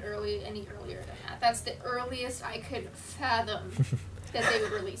wouldn't want it any earlier than that. That's the earliest I could fathom that they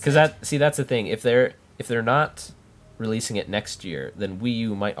would release. Because that's the thing. If they're not releasing it next year, then Wii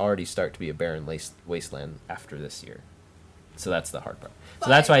U might already start to be a barren wasteland after this year. So that's the hard part. So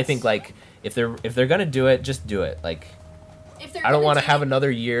that's why I think like if they're gonna do it, just do it. Like I don't want to have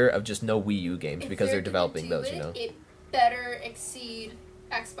another year of just no Wii U games because they're developing those. It better exceed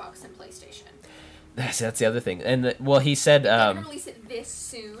Xbox and PlayStation. That's the other thing. And he said they're gonna release it this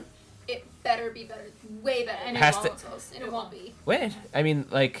soon. It better be better, way better. And it won't be. Wait, I mean,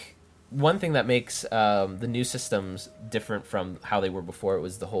 like one thing that makes the new systems different from how they were before it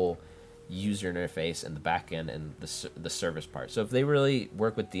was the whole user interface and the back end and the service part. So if they really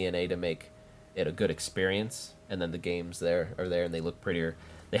work with DNA to make it a good experience, and then the games are there and they look prettier,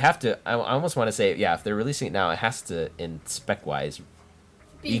 they have to. I almost want to say, if they're releasing it now, it has to, in spec wise,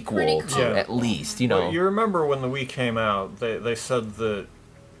 equal to at least. Well, you remember when the Wii came out? They said that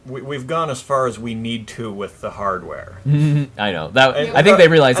we've gone as far as we need to with the hardware. I know that. I think they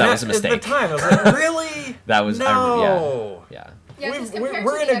realized that was a mistake. At the time, I was like, really? That was no. Yeah.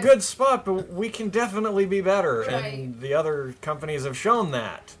 We're in a good spot, but we can definitely be better, right. And the other companies have shown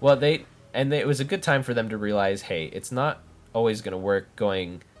that. Well, it was a good time for them to realize, hey, it's not always going to work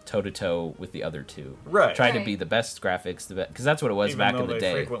going toe-to-toe with the other two. Right. Try to be the best graphics, because that's what it was Even back though in the they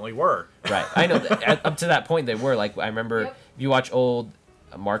day. frequently were. Right. I know. Up to that point, they were. Like, I remember, if you watch old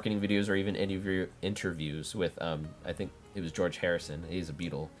marketing videos or even interviews with, I think it was George Harrison. He's a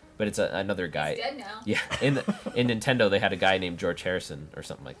Beatle. But it's another guy. He's dead now. Yeah. In Nintendo, they had a guy named George Harrison or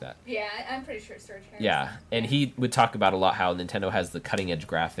something like that. Yeah, I'm pretty sure it's George Harrison. Yeah, and he would talk about a lot how Nintendo has the cutting edge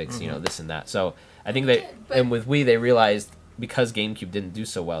graphics, this and that. So I think and with Wii they realized because GameCube didn't do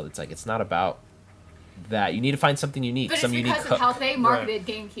so well, it's not about that. You need to find something unique, but some it's unique. because of how they marketed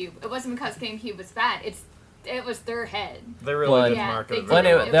GameCube. It wasn't because GameCube was bad. It was their head. They really didn't market it. Well,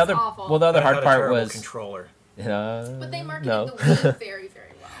 the other hard part was controller. But they marketed the Wii very, very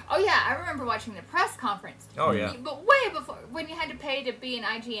well. Oh yeah, I remember watching the press conference. Oh yeah. But way before, when you had to pay to be an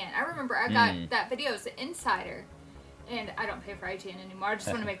IGN. I remember I got that video as an insider, and I don't pay for IGN anymore. I just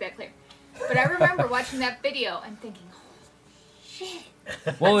want to make that clear. But I remember watching that video and thinking, holy shit.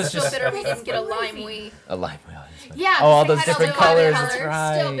 Well, it's just better we didn't get a lime Wii. A lime Wii. Yeah. All those different colors. That's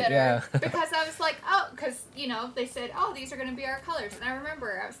right. Still better. Yeah. Because I was like, because they said, these are going to be our colors, and I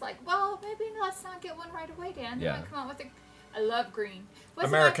remember I was like, well, maybe let's not get one right away, Dan. They might come out with I love green.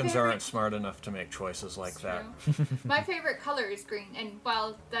 Americans aren't smart enough to make choices like that. My favorite color is green, and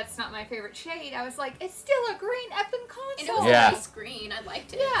while that's not my favorite shade, I was like, it's still a green effing console. And it was a nice green. I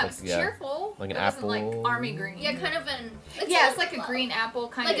liked it. Yeah, it was cheerful. Like an apple. It wasn't like army green. Yeah, kind of it's like a green apple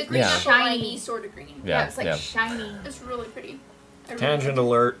kind of. Like a green apple, shiny sort of green. Yeah, it's like shiny. It's really pretty. Tangent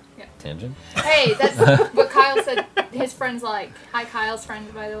alert. Yeah. Tangent? Hey, that's what Kyle said his friends like. Hi, Kyle's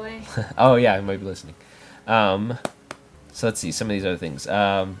friends, by the way. Oh, yeah, I might be listening. So let's see, some of these other things.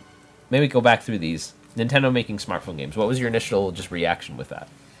 Maybe go back through these. Nintendo making smartphone games. What was your initial just reaction with that?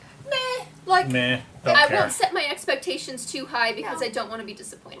 Meh. I won't set my expectations too high because I don't want to be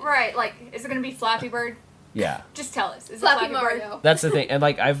disappointed. Right, like, is it going to be Flappy Bird? Yeah. Just tell us. Is Flappy it Flappy Mario? Bird? That's the thing. And,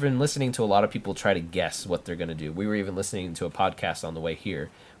 I've been listening to a lot of people try to guess what they're going to do. We were even listening to a podcast on the way here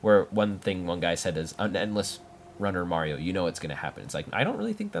where one guy said is an endless runner Mario. You know it's going to happen. It's like, I don't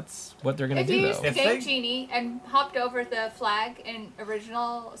really think that's what they're going to do, If you though. used the Game Genie and hopped over the flag in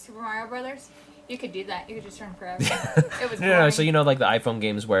original Super Mario Brothers, you could do that. You could just run forever. It was boring. No, so like the iPhone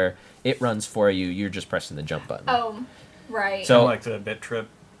games where it runs for you, you're just pressing the jump button. Oh, right. So like the Bit Trip.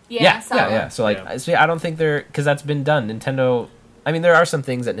 Yeah. So I don't think because that's been done. Nintendo. I mean, there are some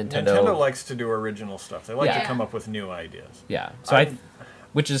things that Nintendo likes to do original stuff. They like to come up with new ideas. Yeah. So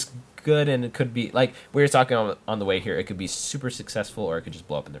which is good, and it could be like we were talking on the way here. It could be super successful, or it could just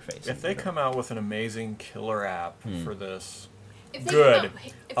blow up in their face. If they come out with an amazing killer app for this, good.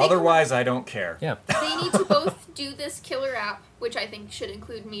 Otherwise, I don't care. Yeah. They need to both do this killer app, which I think should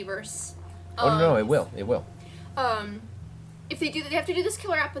include Miiverse. No, it will. It will. if they do, they have to do this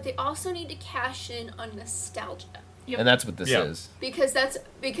killer app, but they also need to cash in on nostalgia. Yep. And that's what this is. Because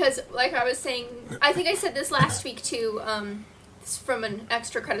like I was saying, I think I said this last week too. It's from an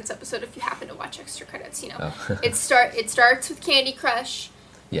Extra Credits episode. If you happen to watch Extra Credits, it starts with Candy Crush,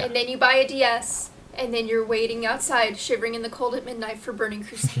 and then you buy a DS, and then you're waiting outside, shivering in the cold at midnight for Burning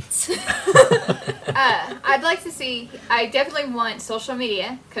Crusades. I'd like to see. I definitely want social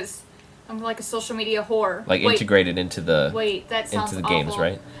media because I'm like a social media whore. Like integrated into the that sounds into the awful. games,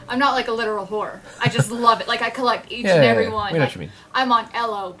 right? I'm not like a literal whore. I just love it. Like I collect each and every one. We know like, what you mean. I'm on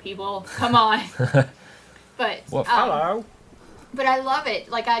LO, people. Come on. But hello. But I love it.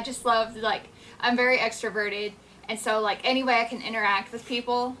 Like I just love like I'm very extroverted, and so like any way I can interact with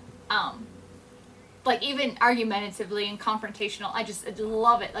people, like even argumentatively and confrontational, I just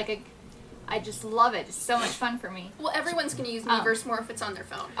love it. Like I just love it. It's so much fun for me. Well, everyone's going to use Miiverse more if it's on their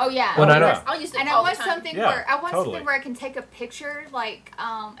phone. Oh yeah. Well, I'll use it and all I want the time. something where something where I can take a picture like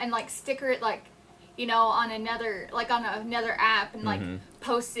and like sticker it like on another app and like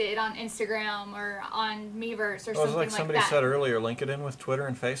post it on Instagram or on Miiverse or something like that. Like somebody said earlier, link it in with Twitter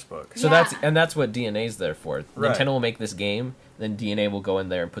and Facebook. So that's what DNA's there for. Right. Nintendo will make this game, then DNA will go in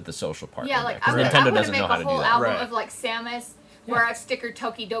there and put the social part in there. Because Nintendo doesn't know how to do that. I want to make a whole album of like Samus where I've stickered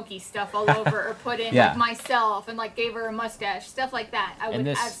Tokidoki stuff all over or put in like myself and like gave her a mustache, stuff like that. I would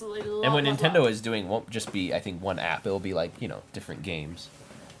absolutely love. And what Nintendo is doing won't just be, I think, one app. It'll be like, different games.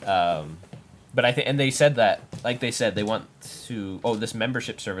 But I think, and they said that, like they said, they want to. Oh, this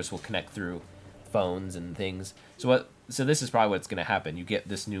membership service will connect through phones and things. So this is probably what's going to happen. You get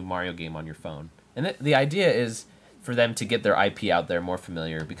this new Mario game on your phone, and the idea is for them to get their IP out there more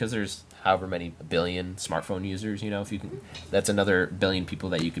familiar because there's however many billion smartphone users. If you can, that's another billion people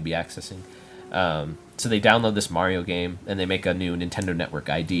that you could be accessing. So they download this Mario game and they make a new Nintendo Network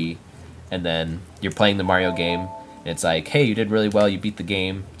ID, and then you're playing the Mario game. And it's like, hey, you did really well. You beat the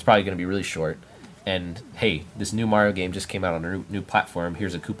game. It's probably going to be really short. And, hey, this new Mario game just came out on a new platform.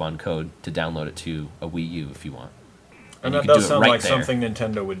 Here's a coupon code to download it to a Wii U if you want. And that does sound like something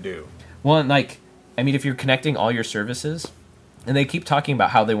Nintendo would do. Well, and if you're connecting all your services, and they keep talking about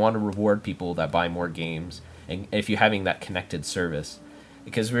how they want to reward people that buy more games, and if you're having that connected service.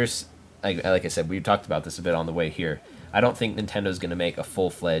 Because like I said, we talked about this a bit on the way here. I don't think Nintendo's going to make a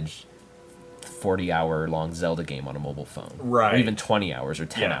full-fledged 40-hour-long Zelda game on a mobile phone. Right. Or even 20 hours or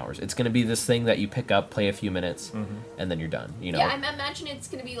 10 hours. It's going to be this thing that you pick up, play a few minutes, and then you're done. Yeah, I imagine it's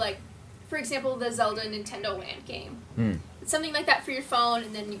going to be like, for example, the Zelda Nintendoâ game. It's something like that for your phone,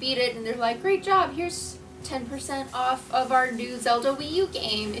 and then you beat it, and they're like, great job, here's 10% off of our new Zelda Wii U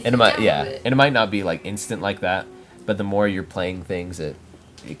game. And it might not be like instant like that, but the more you're playing things, it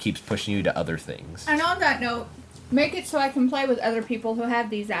keeps pushing you to other things. And on that note, make it so I can play with other people who have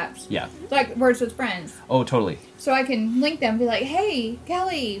these apps. Yeah. Like Words with Friends. Oh, totally. So I can link them and be like, hey,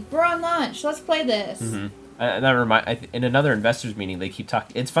 Kelly, we're on lunch. Let's play this. And in another investors meeting, they keep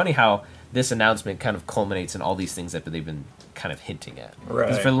talking. It's funny how this announcement kind of culminates in all these things that they've been kind of hinting at. Right.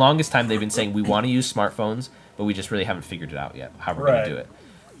 Because for the longest time, they've been saying, we want to use smartphones, but we just really haven't figured it out yet, how we're going to do it.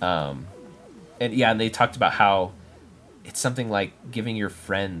 And they talked about how it's something like giving your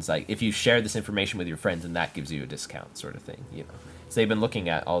friends, like if you share this information with your friends and that gives you a discount sort of thing, So they've been looking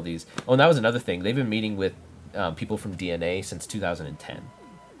at all these. Oh, and that was another thing. They've been meeting with people from DNA since 2010.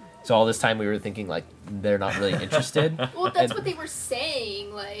 So all this time we were thinking like they're not really interested. Well, that's what they were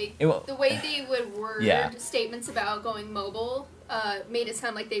saying. Like the way they would word statements about going mobile made it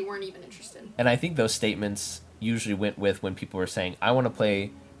sound like they weren't even interested. And I think those statements usually went with when people were saying, I want to play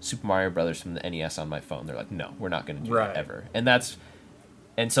Super Mario Brothers from the NES on my phone. They're like, no, we're not going to do that ever.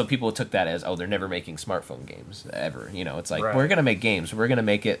 And so people took that as, oh, they're never making smartphone games ever. It's like, we're going to make games. We're going to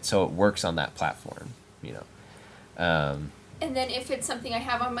make it so it works on that platform, And then if it's something I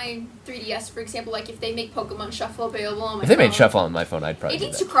have on my 3DS, for example, like if they make Pokemon Shuffle available on my phone. If they made Shuffle on my phone, I'd probably It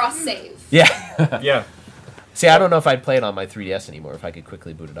needs to cross-save. Yeah. Yeah. See, I don't know if I'd play it on my 3DS anymore, if I could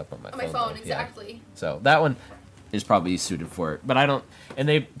quickly boot it up on my phone. On my phone, though. exactly. Yeah. So that one is probably suited for it. But I don't... And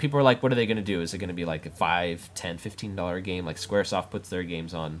people are like, what are they going to do? Is it going to be like a $5, $10, $15 game? Like Squaresoft puts their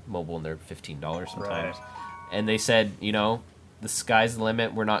games on mobile and they're $15 sometimes. Right. And they said, the sky's the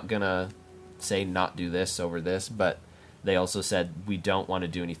limit. We're not going to say not do this over this. But they also said, we don't want to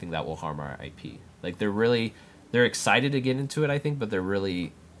do anything that will harm our IP. Like they're excited to get into it, I think, but they're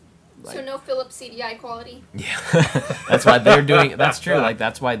really... so no Philips CDI quality? Yeah. That's why they're doing... That's true. Like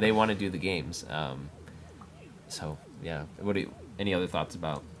that's why they want to do the games. So, yeah. Any other thoughts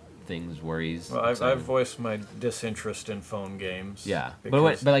about things, worries. Well, I've voiced my disinterest in phone games. Yeah,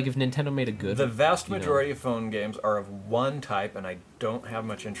 but like if Nintendo made a good... The vast majority of phone games are of one type, and I don't have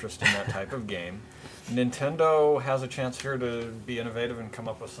much interest in that type of game. Nintendo has a chance here to be innovative and come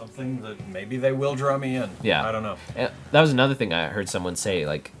up with something that maybe they will draw me in. Yeah. I don't know. And that was another thing I heard someone say,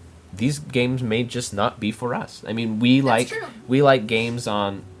 like, these games may just not be for us. I mean, we like games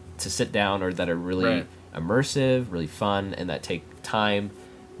to sit down or that are really immersive, really fun, and that take time.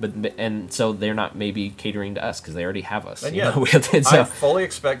 And so they're not maybe catering to us because they already have us. And I fully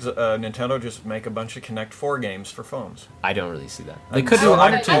expect Nintendo just make a bunch of Connect 4 games for phones. I don't really see that. They could do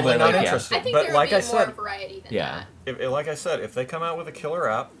one or two, but not interested. I think but there like would be I said, more variety than that. Like I said, if they come out with a killer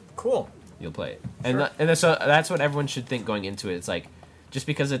app, cool. You'll play it. And so that's what everyone should think going into it. It's like, just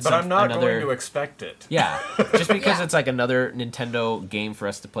because it's I'm not another... going to expect it. Yeah. Just because it's like another Nintendo game for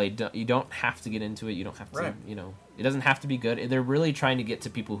us to play, you don't have to get into it. You don't have to, it doesn't have to be good. They're really trying to get to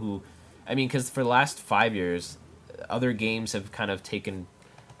people who... I mean, because for the last 5 years, other games have kind of taken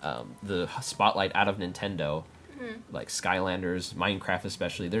the spotlight out of Nintendo, like Skylanders, Minecraft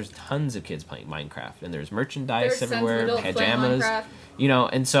especially. There's tons of kids playing Minecraft, and there's merchandise everywhere, pajamas,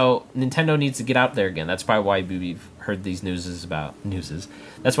 and so Nintendo needs to get out there again. That's probably why we've heard these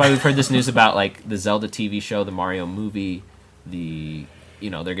That's why we've heard this news about like the Zelda TV show, the Mario movie, they're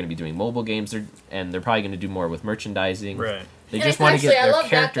going to be doing mobile games, and they're probably going to do more with merchandising. Right. They just want to get their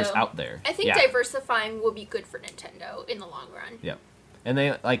characters out there. I think diversifying will be good for Nintendo in the long run. Yep. And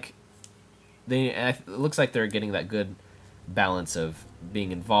it looks like they're getting that good balance of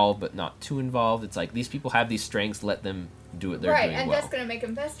being involved but not too involved. It's like these people have these strengths, let them do what they're doing well. Right, and that's going to make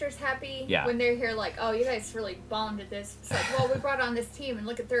investors happy when they're here like, oh, you guys really bombed at this. It's like, well, we brought on this team and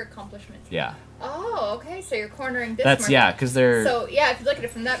look at their accomplishments. Yeah. Oh, okay, so you're cornering this market. Yeah, because they're... So, yeah, if you look at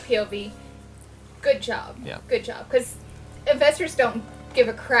it from that POV, good job. Yeah. Good job. Because investors don't give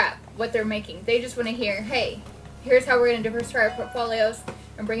a crap what they're making. They just want to hear, hey, here's how we're going to diversify our portfolios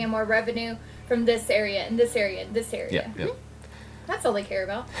and bring in more revenue from this area and this area and this area. Yeah. That's all they care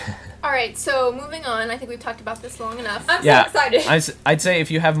about. All right, so moving on. I think we've talked about this long enough. I'm so excited. I'd say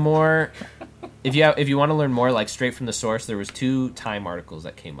if you have more, if you want to learn more, like straight from the source, there was 2 Time articles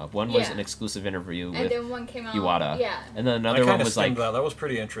that came up. One was an exclusive interview with then one came out, Iwata, and then another one was like that was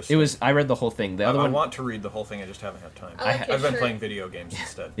pretty interesting. I read the whole thing. The other one, I want to read the whole thing. I just haven't had time. I've been playing video games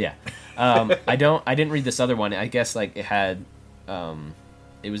instead. Yeah, I didn't read this other one. I guess like it had.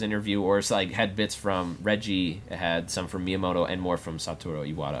 It was an interview, or it's like had bits from Reggie, it had some from Miyamoto, and more from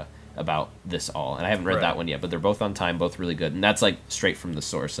Satoru Iwata about this all. And I haven't read that one yet, but they're both on Time, both really good. And that's like straight from the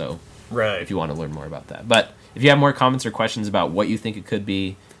source, so if you want to learn more about that. But if you have more comments or questions about what you think it could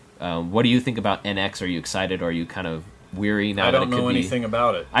be, what do you think about NX? Are you excited, or are you kind of weary now that it could be? I don't know anything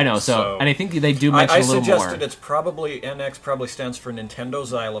about it. I know, so and I think they do mention a little more. I suggested it's probably, NX probably stands for Nintendo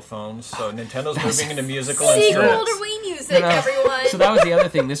Xylophones, so Nintendo's moving into musical instruments. Sequel to Wii music, everyone. So that was the other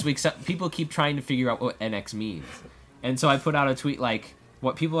thing this week. So people keep trying to figure out what NX means. And so I put out a tweet like,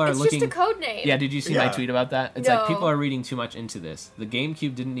 what people are looking... It's just a code name. Yeah, did you see my tweet about that? It's like, people are reading too much into this. The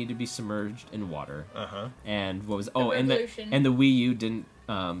GameCube didn't need to be submerged in water. And what was... and the Wii U didn't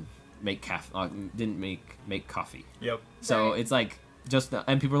make coffee. Yep. So it's like,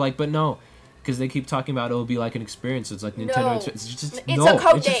 and people are like, but no, because they keep talking about it'll be like an experience. So it's like Nintendo. It's just a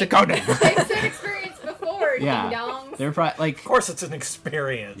code it's just a code name. They said experience before. Ding-dongs. They're probably like. Of course, it's an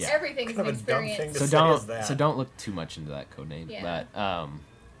experience. Yeah. Everything's an experience. So don't look too much into that code name. Yeah.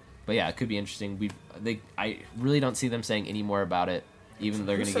 But yeah, it could be interesting. I really don't see them saying any more about it. Even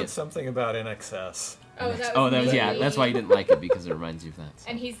they're going to get something about NXS. That's why you didn't like it, because it reminds you of that. So.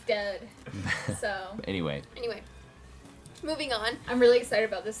 And he's dead. So. Anyway, moving on. I'm really excited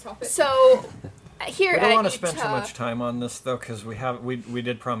about this topic. So, here we at don't want to spend too much time on this though, because we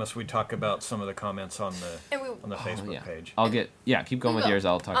did promise we'd talk about some of the comments on the Facebook page. I'll keep going with yours.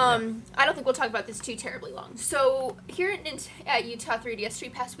 I'll talk about it. I don't think we'll talk about this too terribly long. So here at Utah 3DS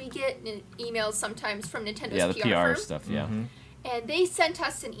Street Pass, we get emails sometimes from Nintendo's the PR firm. Stuff. Yeah. Mm-hmm. And they sent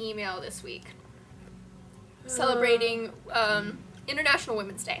us an email this week celebrating International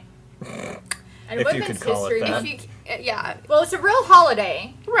Women's Day. And if Women's you could call History it that. Yeah. Well, it's a real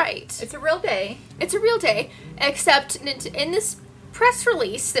holiday. Right. It's a real day. It's a real day, except in this press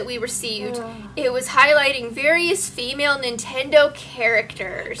release that we received, it was highlighting various female Nintendo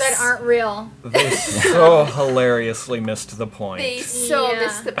characters that aren't real. They so hilariously missed the point. They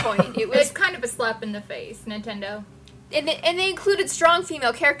missed the point. It was kind of a slap in the face, Nintendo. And they included strong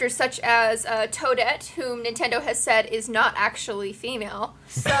female characters such as Toadette, whom Nintendo has said is not actually female.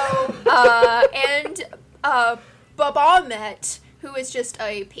 So, and Bob-omne, who is just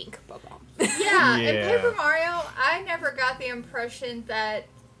a pink Bob-omne. Yeah, in Paper Mario, I never got the impression that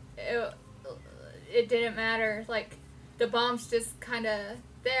it didn't matter. Like, the bomb's just kind of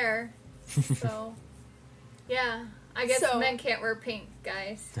there. So, yeah. I guess men can't wear pink,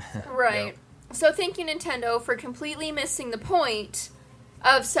 guys. Right. Yep. So thank you, Nintendo, for completely missing the point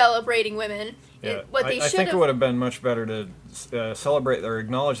of celebrating women. Yeah. I think it would have been much better to celebrate or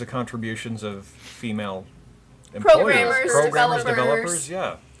acknowledge the contributions of female programmers, developers.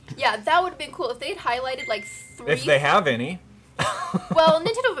 Yeah. Yeah, that would have been cool if they'd highlighted like 3. If they have any. Well,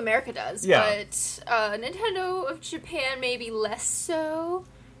 Nintendo of America does, yeah. But Nintendo of Japan maybe less so.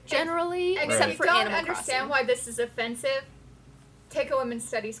 Generally, except for Animal Crossing. If you don't understand why this is offensive, take a women's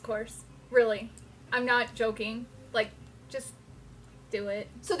studies course. Really. I'm not joking. Like, just do it.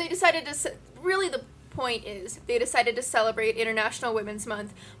 So they decided to... Really, the point is, they decided to celebrate International Women's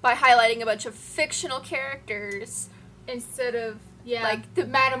Month by highlighting a bunch of fictional characters. Instead of, like the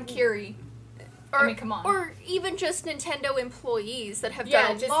Madame Curie. I mean, come on. Or even just Nintendo employees that have done a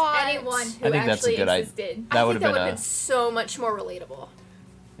lot. Yeah, just anyone who actually existed. That would have been so much more relatable.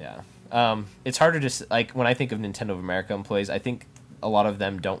 Yeah. It's harder to, like, when I think of Nintendo of America employees, I think a lot of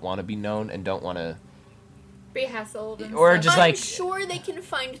them don't want to be known and don't want to be hassled. Or just I'm sure they can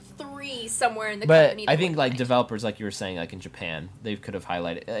find 3 somewhere in the company. But I think, like, developers, like you were saying, like in Japan, they could have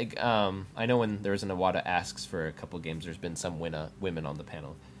highlighted. Like, I know when there was an Iwata Asks for a couple games, there's been some women on the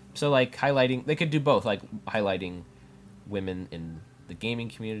panel. So, like, highlighting, they could do both, like, highlighting women in the gaming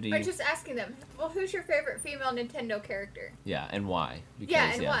community. Or just asking them, well, who's your favorite female Nintendo character? Yeah, and why?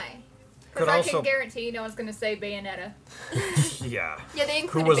 Because, why? Because I can guarantee no one's going to say Bayonetta. Yeah. Yeah, they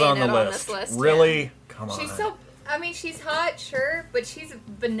included Who was Bayonetta on this list? Really? Yeah. Come on. She's so... I mean, she's hot, sure, but she's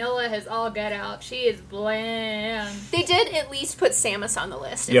vanilla as all get out. She is bland. They did at least put Samus on the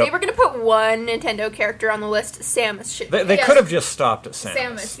list. If they were going to put one Nintendo character on the list, Samus should be. They could have just stopped at Samus.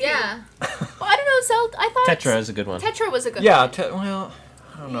 Samus, yeah. Well, I don't know, Zelda. I thought... Tetra is a good one. Tetra was a good one. Well,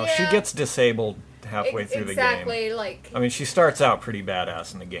 I don't know. Yeah. She gets disabled halfway through the game. Exactly, like... I mean, she starts out pretty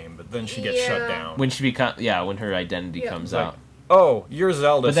badass in the game, but then she gets shut down. When she when her identity comes out. Oh, you're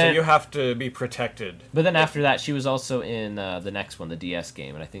Zelda, so you have to be protected. But then after that, she was also in the next one, the DS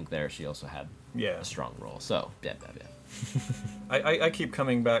game, and I think there she also had a strong role. So, yeah. I keep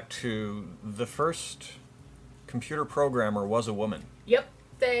coming back to the first computer programmer was a woman. Yep.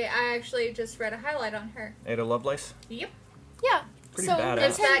 I actually just read a highlight on her. Ada Lovelace? Yep. Yeah. Pretty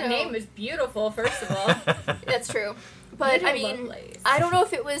badass. That name is beautiful, first of all. That's true. But, I mean, Lovelace. I don't know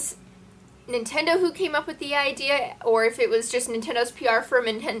if it was Nintendo who came up with the idea, or if it was just Nintendo's PR firm,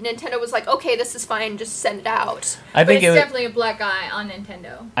 and Nintendo was like, okay, this is fine, just send it out. I think it's definitely a black eye on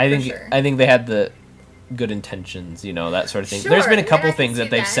Nintendo. I think they had the good intentions, that sort of thing. Sure, there's been a couple things that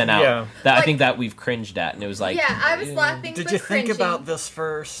they've sent out that I think that we've cringed at, and it was like... Yeah, I was laughing, did you think about this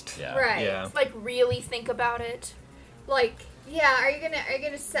first? Yeah. Right. Yeah. Like, really think about it. Like, are you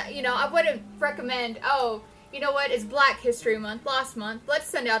gonna say, I wouldn't recommend, you know what? It's Black History Month last month. Let's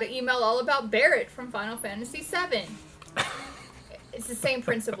send out an email all about Barrett from Final Fantasy VII. It's the same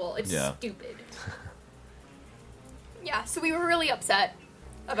principle. It's stupid. Yeah, so we were really upset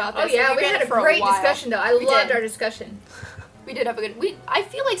about this. Oh yeah, we had a great discussion though. I loved our discussion. We did have a good... I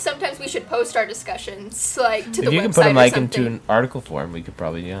feel like sometimes we should post our discussions, like, to the website. If you can put them, like, into an article form, we could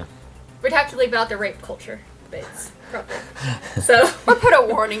probably, We'd have to leave out the rape culture bits, probably. So... Or put a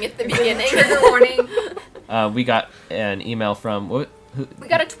warning at the beginning. Trigger warning. We got an email from... we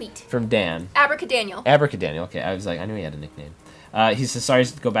got a tweet. From Dan. Abracadaniel. Okay, I was like, I knew he had a nickname. He says, sorry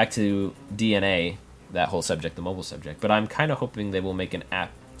to go back to DNA, that whole subject, the mobile subject, but I'm kind of hoping they will make an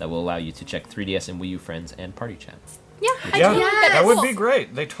app that will allow you to check 3DS and Wii U friends and party chat. Yeah, that would be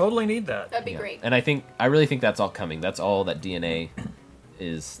great. They totally need that. That'd be great. And I really think that's all coming. That's all that DNA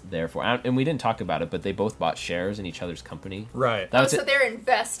is there for. And we didn't talk about it, but they both bought shares in each other's company. Right. So they're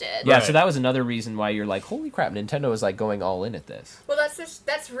invested. Yeah, so that was another reason why you're like, holy crap, Nintendo is like going all in at this. Well,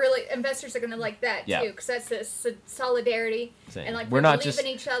 that's really, investors are going to like that too, because that's this solidarity. And like we're not in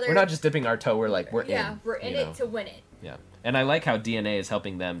each other. We're not just dipping our toe, we're like, we're in. Yeah, we're in it to win it. Yeah. And I like how DNA is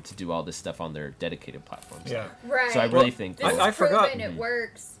helping them to do all this stuff on their dedicated platforms. Yeah. Right. So I really think... I forgot. It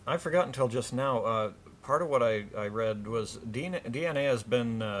works. I forgot until just now. Part of what I read was DNA has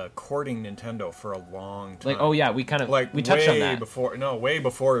been courting Nintendo for a long time. Like, we kind of... Like, we touched on that. Way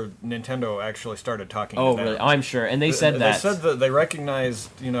before Nintendo actually started talking to them. Oh, really? I'm sure. And they said that... They said that they recognized,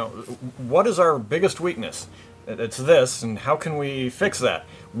 what is our biggest weakness? It's this, and how can we fix that?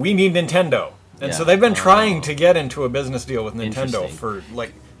 We need Nintendo. And so they've been trying to get into a business deal with Nintendo for,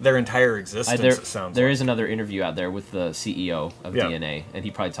 like, their entire existence, it sounds There is another interview out there with the CEO of DNA, and he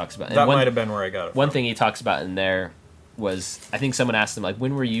probably talks about... That might have been where I got it One thing he talks about in there was, I think someone asked them, like,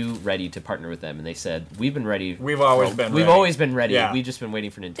 when were you ready to partner with them? And they said, we've been ready. We've always been ready. We've always been ready. Yeah. We've just been waiting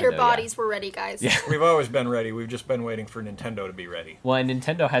for Nintendo. Their bodies were ready, guys. Yeah. We've always been ready. We've just been waiting for Nintendo to be ready. Well, and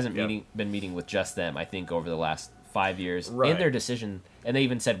Nintendo hasn't been meeting with just them, I think, over the last 5 years. Right. In their decision, and they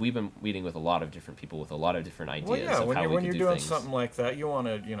even said, we've been meeting with a lot of different people with a lot of different ideas of how we can do things. When you're doing something like that, you want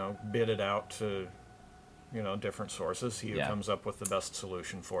to, bid it out to, different sources, see who comes up with the best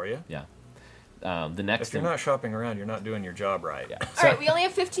solution for you. Yeah. The next if you're not shopping around, you're not doing your job right. Yeah. All right, we only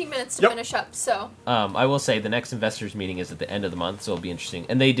have 15 minutes to finish up, so. I will say the next investors meeting is at the end of the month, so it'll be interesting.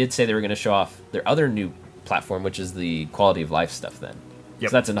 And they did say they were going to show off their other new platform, which is the quality of life stuff then.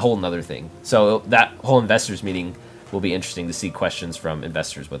 Yep. So that's a whole nother thing. So that whole investors meeting will be interesting to see questions from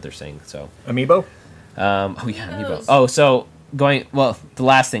investors, what they're saying. So Amiibo? Amiibo. Oh, so the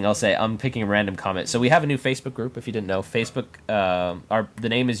last thing I'll say, I'm picking a random comment. So we have a new Facebook group, if you didn't know. Facebook, the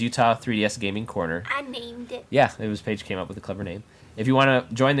name is Utah 3DS Gaming Corner. I named it. Yeah, Paige came up with a clever name. If you want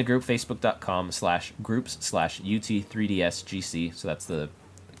to join the group, facebook.com/groups/UT3DSGC. So that's the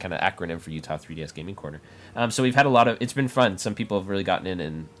kind of acronym for Utah 3DS Gaming Corner. So we've had it's been fun. Some people have really gotten in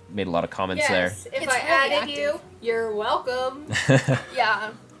and made a lot of comments there. If I added you, you're welcome.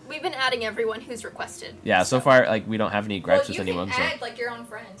 Yeah. We've been adding everyone who's requested. Yeah, so far, we don't have any gripes with anyone. You can add, your own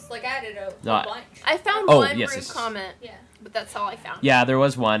friends. I added a bunch. I found one rude comment. Yeah. But that's all I found. Yeah, there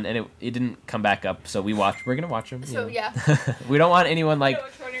was one, and it didn't come back up, so we're going to watch them. So, yeah. We don't want anyone,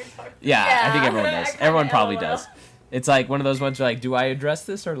 Yeah, I think everyone does. Everyone probably does. It's one of those ones where, do I address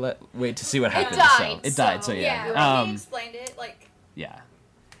this or wait to see what happens? It died, so yeah. Yeah, he explained it, Yeah.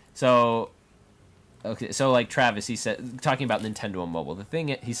 So... Okay, so Travis, he said, talking about Nintendo and mobile, the thing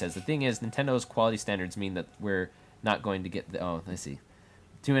is, Nintendo's quality standards mean that we're not going to get let's see.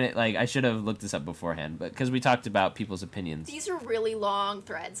 2 minute, I should have looked this up beforehand, but because we talked about people's opinions. These are really long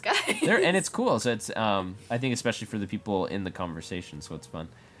threads, guys. And it's cool, so it's, I think especially for the people in the conversation, so it's fun.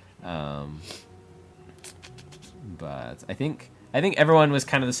 But I think everyone was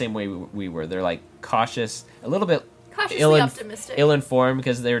kind of the same way we were. They're cautious, a little bit optimistic, ill-informed,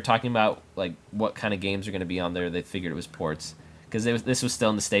 because they were talking about what kind of games are going to be on there. They figured it was ports, because this was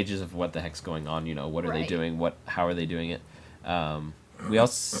still in the stages of what the heck's going on. What are they doing? How are they doing it?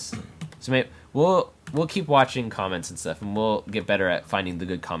 We'll keep watching comments and stuff, and we'll get better at finding the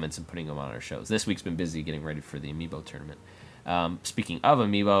good comments and putting them on our shows. This week's been busy getting ready for the Amiibo tournament. Speaking of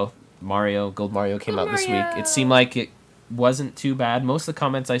Amiibo, Gold Mario came out this week. It seemed like it wasn't too bad. Most of the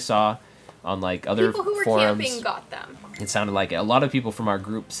comments I saw on other people who were forums, camping got them. It sounded like it. A lot of people from our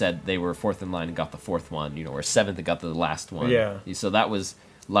group said they were fourth in line and got the fourth one, or seventh and got the last one. Yeah. So that was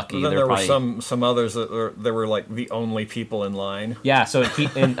lucky. Well, then there were some others that were the only people in line. Yeah. So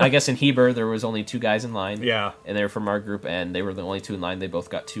I guess in Heber there was only 2 guys in line. Yeah. And they were from our group, and they were the only 2 in line. They both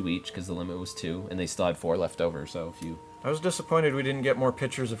got 2 each because the limit was 2, and they still had 4 left over. So if you. I was disappointed we didn't get more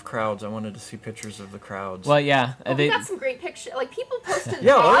pictures of crowds. I wanted to see pictures of the crowds. Well, yeah. We got some great pictures. People posted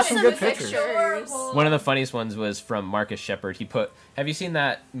some good pictures. One of the funniest ones was from Marcus Shepard. He put, have you seen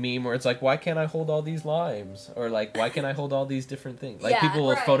that meme where it's why can't I hold all these limes? Or why can't I hold all these different things? People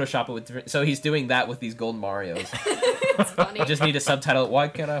will Photoshop it with different... So he's doing that with these gold Marios. It's funny. You just need to subtitle it, why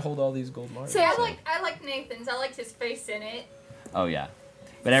can't I hold all these gold Marios? So I like Nathan's. I liked his face in it. Oh, yeah.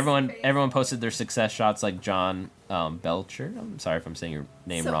 But everyone posted their success shots, like John Belcher. I'm sorry if I'm saying your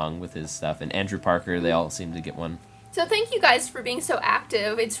name wrong with his stuff. And Andrew Parker, they all seem to get one. So thank you guys for being so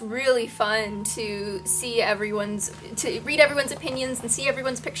active. It's really fun to see to read everyone's opinions and see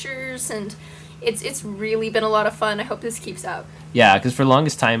everyone's pictures, and it's really been a lot of fun. I hope this keeps up. Yeah, because for the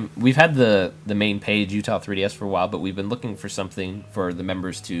longest time, we've had the main page, Utah 3DS, for a while, but we've been looking for something for the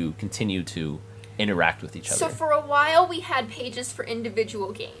members to continue to interact with each other. So for a while, we had pages for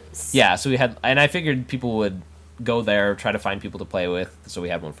individual games. Yeah, so we had, and I figured people would go there, try to find people to play with. So we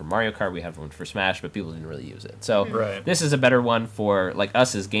had one for Mario Kart, we had one for Smash, but people didn't really use it. So This is a better one for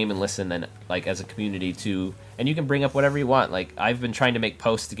us as Game and Listen and as a community too. And you can bring up whatever you want. I've been trying to make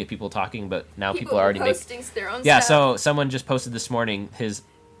posts to get people talking, but now people are already posting their own stuff. So someone just posted this morning. His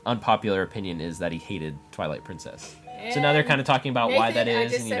unpopular opinion is that he hated Twilight Princess. So now they're kind of talking about why that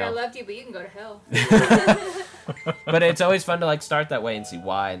is. I just said I loved you, but you can go to hell. But it's always fun to start that way and see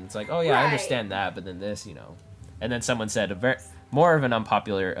why. And it's I understand that, but then this, And then someone said more of an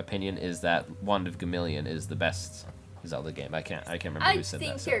unpopular opinion is that Wand of Gamillion is the best Zelda game. I can't remember who said that.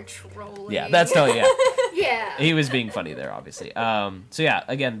 I think you're trolling. Yeah, that's totally Yeah. He was being funny there, obviously. So yeah,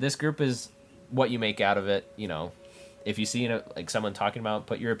 again, this group is what you make out of it. if you see like someone talking about,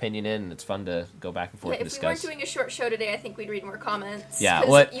 put your opinion in, and it's fun to go back and forth and if discuss. we weren't doing a short show today, I think we'd read more comments. Yeah,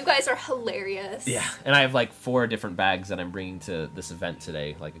 you guys are hilarious. Yeah, and I have like 4 different bags that I'm bringing to this event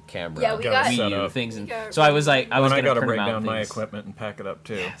today, like a camera, Yeah, we got Wii U, up. things, and so I was like, I was going to break print down my things. equipment and pack it up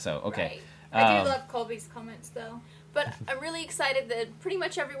too. Yeah, so okay. Right. I do love Colby's comments though. But I'm really excited that pretty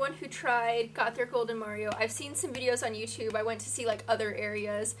much everyone who tried got their Golden Mario. I've seen some videos on YouTube. I went to see like other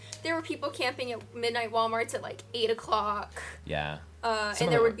areas. There were people camping at midnight Walmarts at like 8 o'clock. Yeah. And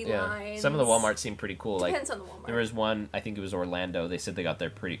there would be lines. Some of the Walmarts seem pretty cool. Depends like, on the Walmart. There was one, I think it was Orlando. They said they got there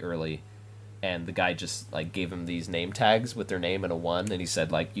pretty early, and the guy just like gave them these name tags with their name and a 1, and he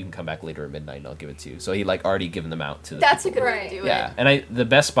said like, you can come back later at midnight and I'll give it to you. So he like already given them out to the That's people. a good way to do it. Yeah, and the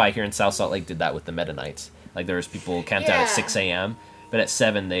Best Buy here in South Salt Lake did that with the Meta Nights. Like there was people camped out at 6 a.m., but at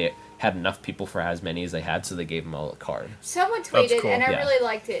 7 they had enough people for as many as they had, so they gave them all a card. Someone tweeted, cool. and I really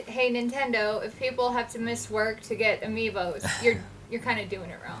liked it. Hey Nintendo, if people have to miss work to get amiibos, you're kind of doing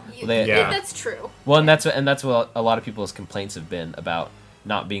it wrong. That's true. Well, and that's what a lot of people's complaints have been about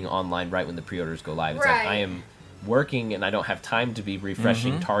not being online right when the pre-orders go live. It's like I am working and I don't have time to be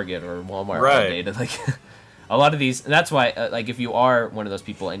refreshing Target or Walmart all day to like. A lot of these, and that's why, like, if you are one of those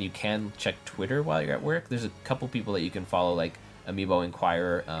people and you can check Twitter while you're at work, there's a couple people that you can follow, like Amiibo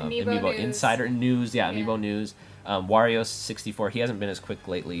Inquirer, Amiibo Insider News, Amiibo News, Wario64. He hasn't been as quick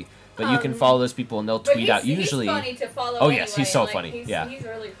lately, but you can follow those people and they'll tweet out. Usually, he's funny to follow. Oh anyway. yes, he's so like, funny. He's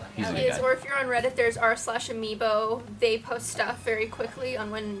really funny. He's a He good is, guy. or if you're on Reddit, there's r/Amiibo. They post stuff very quickly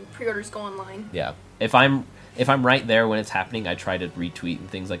on when pre-orders go online. Yeah, if I'm right there when it's happening, I try to retweet and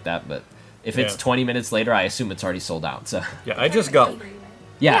things like that, but. If it's 20 minutes later, I assume it's already sold out. So yeah, I just got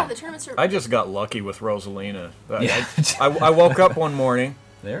the tournaments are. I just got lucky with Rosalina. I woke up one morning.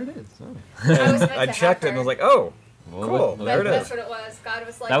 There it is. I checked it and I was like, oh, cool. There it is. That's what it was. God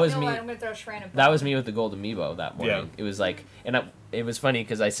was like, that was you know me. what, I'm going to throw Shran a bone. That was me with the gold amiibo that morning. Yeah. It was like, it was funny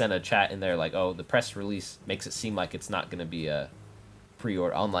because I sent a chat in there like, oh, the press release makes it seem like it's not going to be a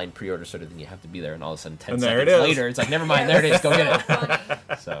online pre-order sort of thing. You have to be there, and all of a sudden 10 seconds later, it's like, never mind, there it is, go get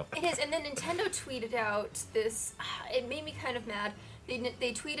it. So it is, and then Nintendo tweeted out this. It made me kind of mad.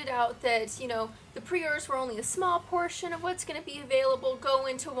 They tweeted out that the pre-orders were only a small portion of what's going to be available. Go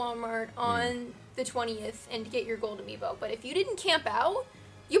into Walmart on the 20th and get your gold amiibo. But if you didn't camp out,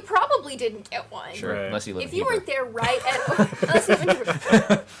 you probably didn't get one. Sure, unless you live if in you Heber. weren't there right at unless you live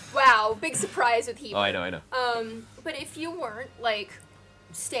in wow, big surprise with Heber. Oh, I know. But if you weren't like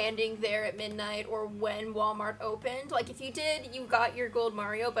standing there at midnight or when Walmart opened, like if you did, you got your gold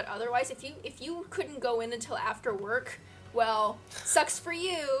Mario. But otherwise, if you couldn't go in until after work, well, sucks for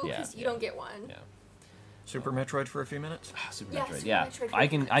you because you don't get one. Yeah. Super Metroid for a few minutes. Super Yeah, Metroid. Super Yeah,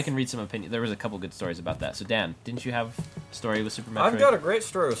 Metroid I can read some opinion. There was a couple good stories about that. So Dan, didn't you have a story with Super Metroid? I've got a great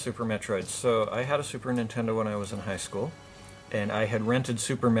story with Super Metroid. So I had a Super Nintendo when I was in high school, and I had rented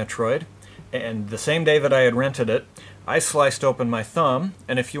Super Metroid. And the same day that I had rented it, I sliced open my thumb.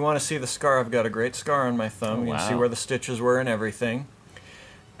 And if you want to see the scar, I've got a great scar on my thumb. You can see where the stitches were and everything.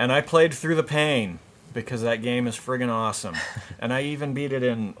 And I played through the pain because that game is friggin' awesome. And I even beat it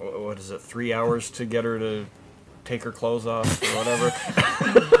in, 3 hours to get her to take her clothes off or whatever.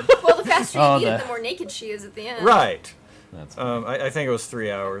 Well, the faster you beat it, the more naked she is at the end. Right. That's I think it was 3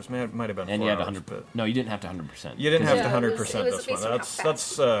 hours. It might have been 4 and you had hours. 100. But No, you didn't have to 100%. you didn't have to Yeah, 100% it was this based one. on how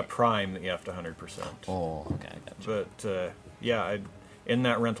That's Prime that you have to 100%. Oh, okay, I got you. But in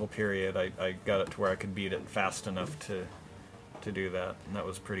that rental period, I got it to where I could beat it fast enough to do that, and that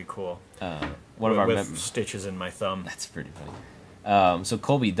was pretty cool. One of our with stitches in my thumb. That's pretty funny. So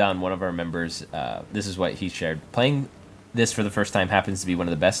Colby Dunn, one of our members, this is what he shared. Playing this for the first time happens to be one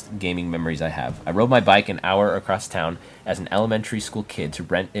of the best gaming memories I have. I rode my bike an hour across town as an elementary school kid to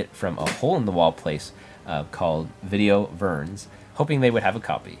rent it from a hole-in-the-wall place called Video Verns, hoping they would have a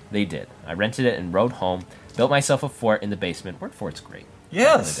copy. They did. I rented it and rode home, built myself a fort in the basement. Weren't forts great?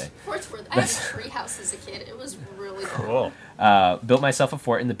 Yes. Forts were. I had a treehouse as a kid. It was really Cool. Built myself a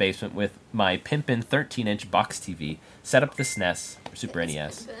fort in the basement with my Pimpin' 13-inch box TV, set up the SNES, or Super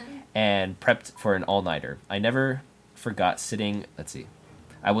NES, and prepped for an all-nighter. I never forgot sitting...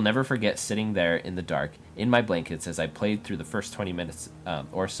 I will never forget sitting there in the dark, in my blankets, as I played through the first 20 minutes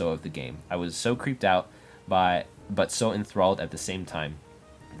or so of the game. I was so creeped out by, but so enthralled at the same time.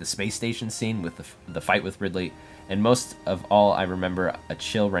 The space station scene with the fight with Ridley, and most of all, I remember a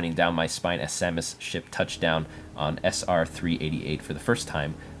chill running down my spine as Samus' ship touched down on SR-388 for the first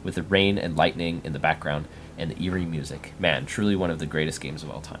time, with the rain and lightning in the background and the eerie music. Man, truly one of the greatest games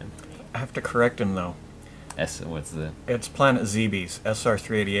of all time. I have to correct him, though. What's the... It's Planet Zebes.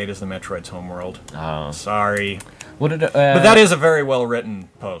 SR-388 is the Metroid's homeworld. Oh. Sorry. What did, but that is a very well-written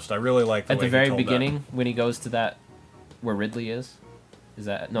post. I really like the way at the he very told beginning, when he goes to that where Ridley is? Is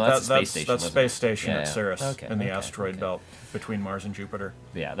that no? That's a space station. That's space station at Yeah. Ceres Okay, in the okay, asteroid okay. belt between Mars and Jupiter.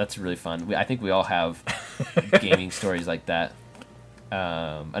 Yeah, that's really fun. I think we all have gaming stories like that.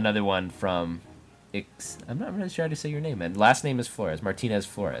 Another one from I'm not really sure how to say your name, man. Last name is Flores. Martinez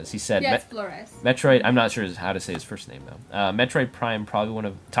Flores. He said, Yes, Flores. Metroid, I'm not sure how to say his first name, though. Metroid Prime, probably one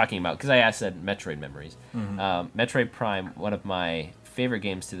of, talking about, because I said Metroid Memories. Metroid Prime, one of my favorite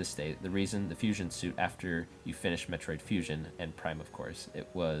games to this day. The reason, the fusion suit after you finish Metroid Fusion and Prime, of course. It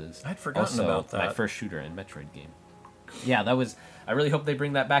was I'd forgotten also about that. my first shooter in Metroid game. Yeah, that was, I really hope they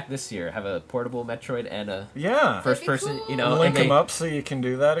bring that back this year. Have a portable Metroid and a first person, cool. you know. Link them up so you can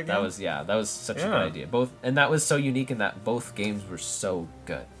do that again. That was such a good idea. And that was so unique in that both games were so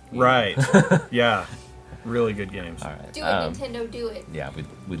good. Right. Yeah. Really good games. All right. Do it, Nintendo, do it. Yeah,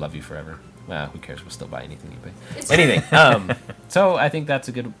 we love you forever. Who cares? We'll still buy anything you pay. It's Anything. So I think that's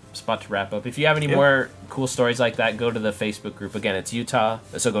a good spot to wrap up. If you have any more cool stories like that, go to the Facebook group. Again, it's Utah.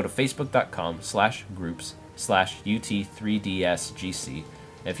 So go to facebook.com/groups/UT3DSGC.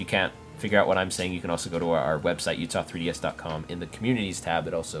 If you can't figure out what I'm saying, you can also go to our website, utah3ds.com. In the communities tab,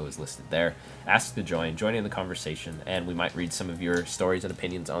 it also is listed there. Ask to join in the conversation, and we might read some of your stories and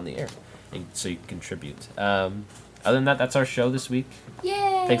opinions on the air, and so you can contribute. Other than that, that's our show this week.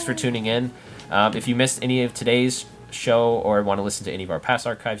 Yay! Thanks for tuning in. If you missed any of today's show or want to listen to any of our past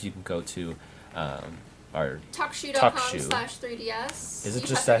archives, you can go to our talkshoe.com/3ds. Is it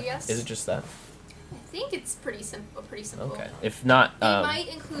just that? Is it just that? I think it's pretty simple. Okay. If not, it might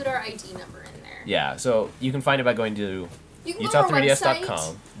include our ID number in there. Yeah. So you can find it by going to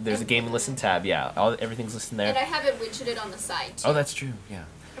utah3ds.com. There's a game and listen tab. Yeah. Everything's listed there. And I have it widgeted on the side too. Oh, that's true. Yeah.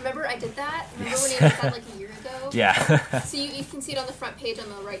 Remember I did that? Remember when I did that like a year ago? Yeah. So you can see it on the front page on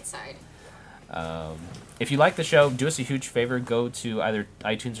the right side. If you like the show, do us a huge favor. Go to either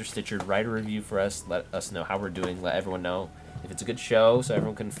iTunes or Stitcher. Write a review for us. Let us know how we're doing. Let everyone know if it's a good show so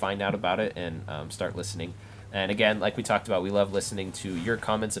everyone can find out about it and start listening. And again, like we talked about, we love listening to your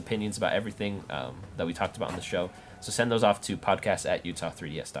comments, opinions about everything that we talked about on the show. So send those off to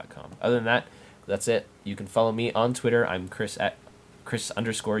podcast@utah3ds.com. Other than that, that's it. You can follow me on Twitter. I'm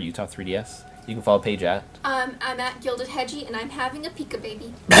Chris_Utah3DS. You can follow Paige at. I'm at Gilded Hedgie, and I'm having a Pika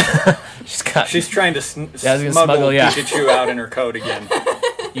baby. She's trying to smuggle Pikachu out in her coat again.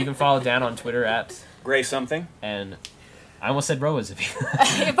 You can follow Dan on Twitter at Gray something. And I almost said RoboZippy.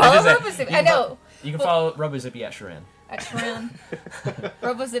 I know. You can follow RoboZippy at Sharan.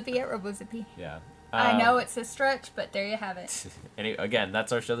 RoboZippy at RoboZippy. Yeah. I know it's a stretch, but there you have it. Anyway, again,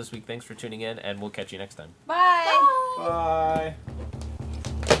 that's our show this week. Thanks for tuning in, and we'll catch you next time. Bye. Bye.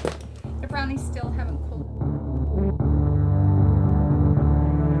 The brownies still haven't cooled.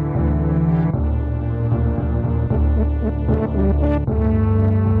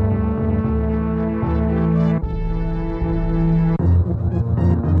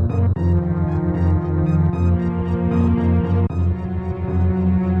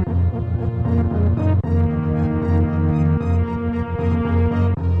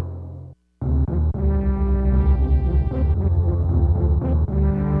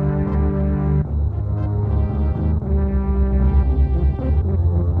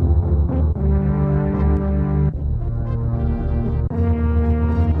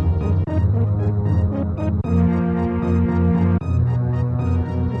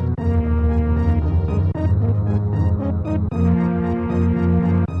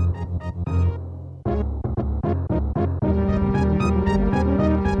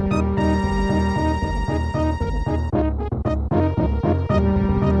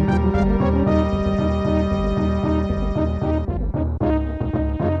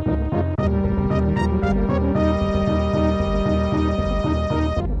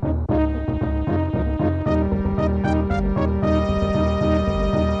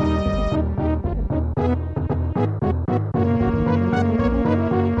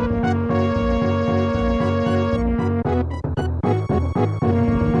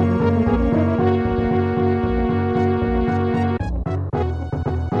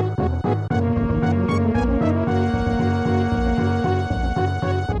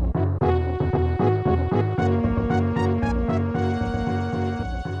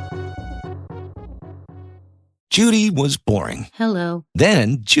 Judy was boring. Hello.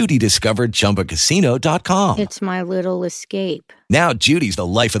 Then Judy discovered ChumbaCasino.com. It's my little escape. Now Judy's the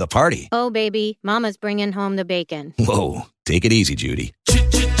life of the party. Oh, baby, mama's bringing home the bacon. Whoa, take it easy, Judy.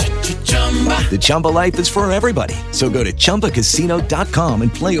 The Chumba life is for everybody. So go to ChumbaCasino.com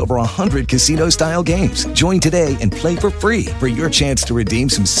and play over 100 casino-style games. Join today and play for free for your chance to redeem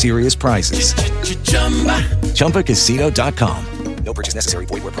some serious prizes. ChumbaCasino.com. No purchase necessary.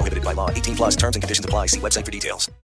 Void where prohibited by law. 18+ terms and conditions apply. See website for details.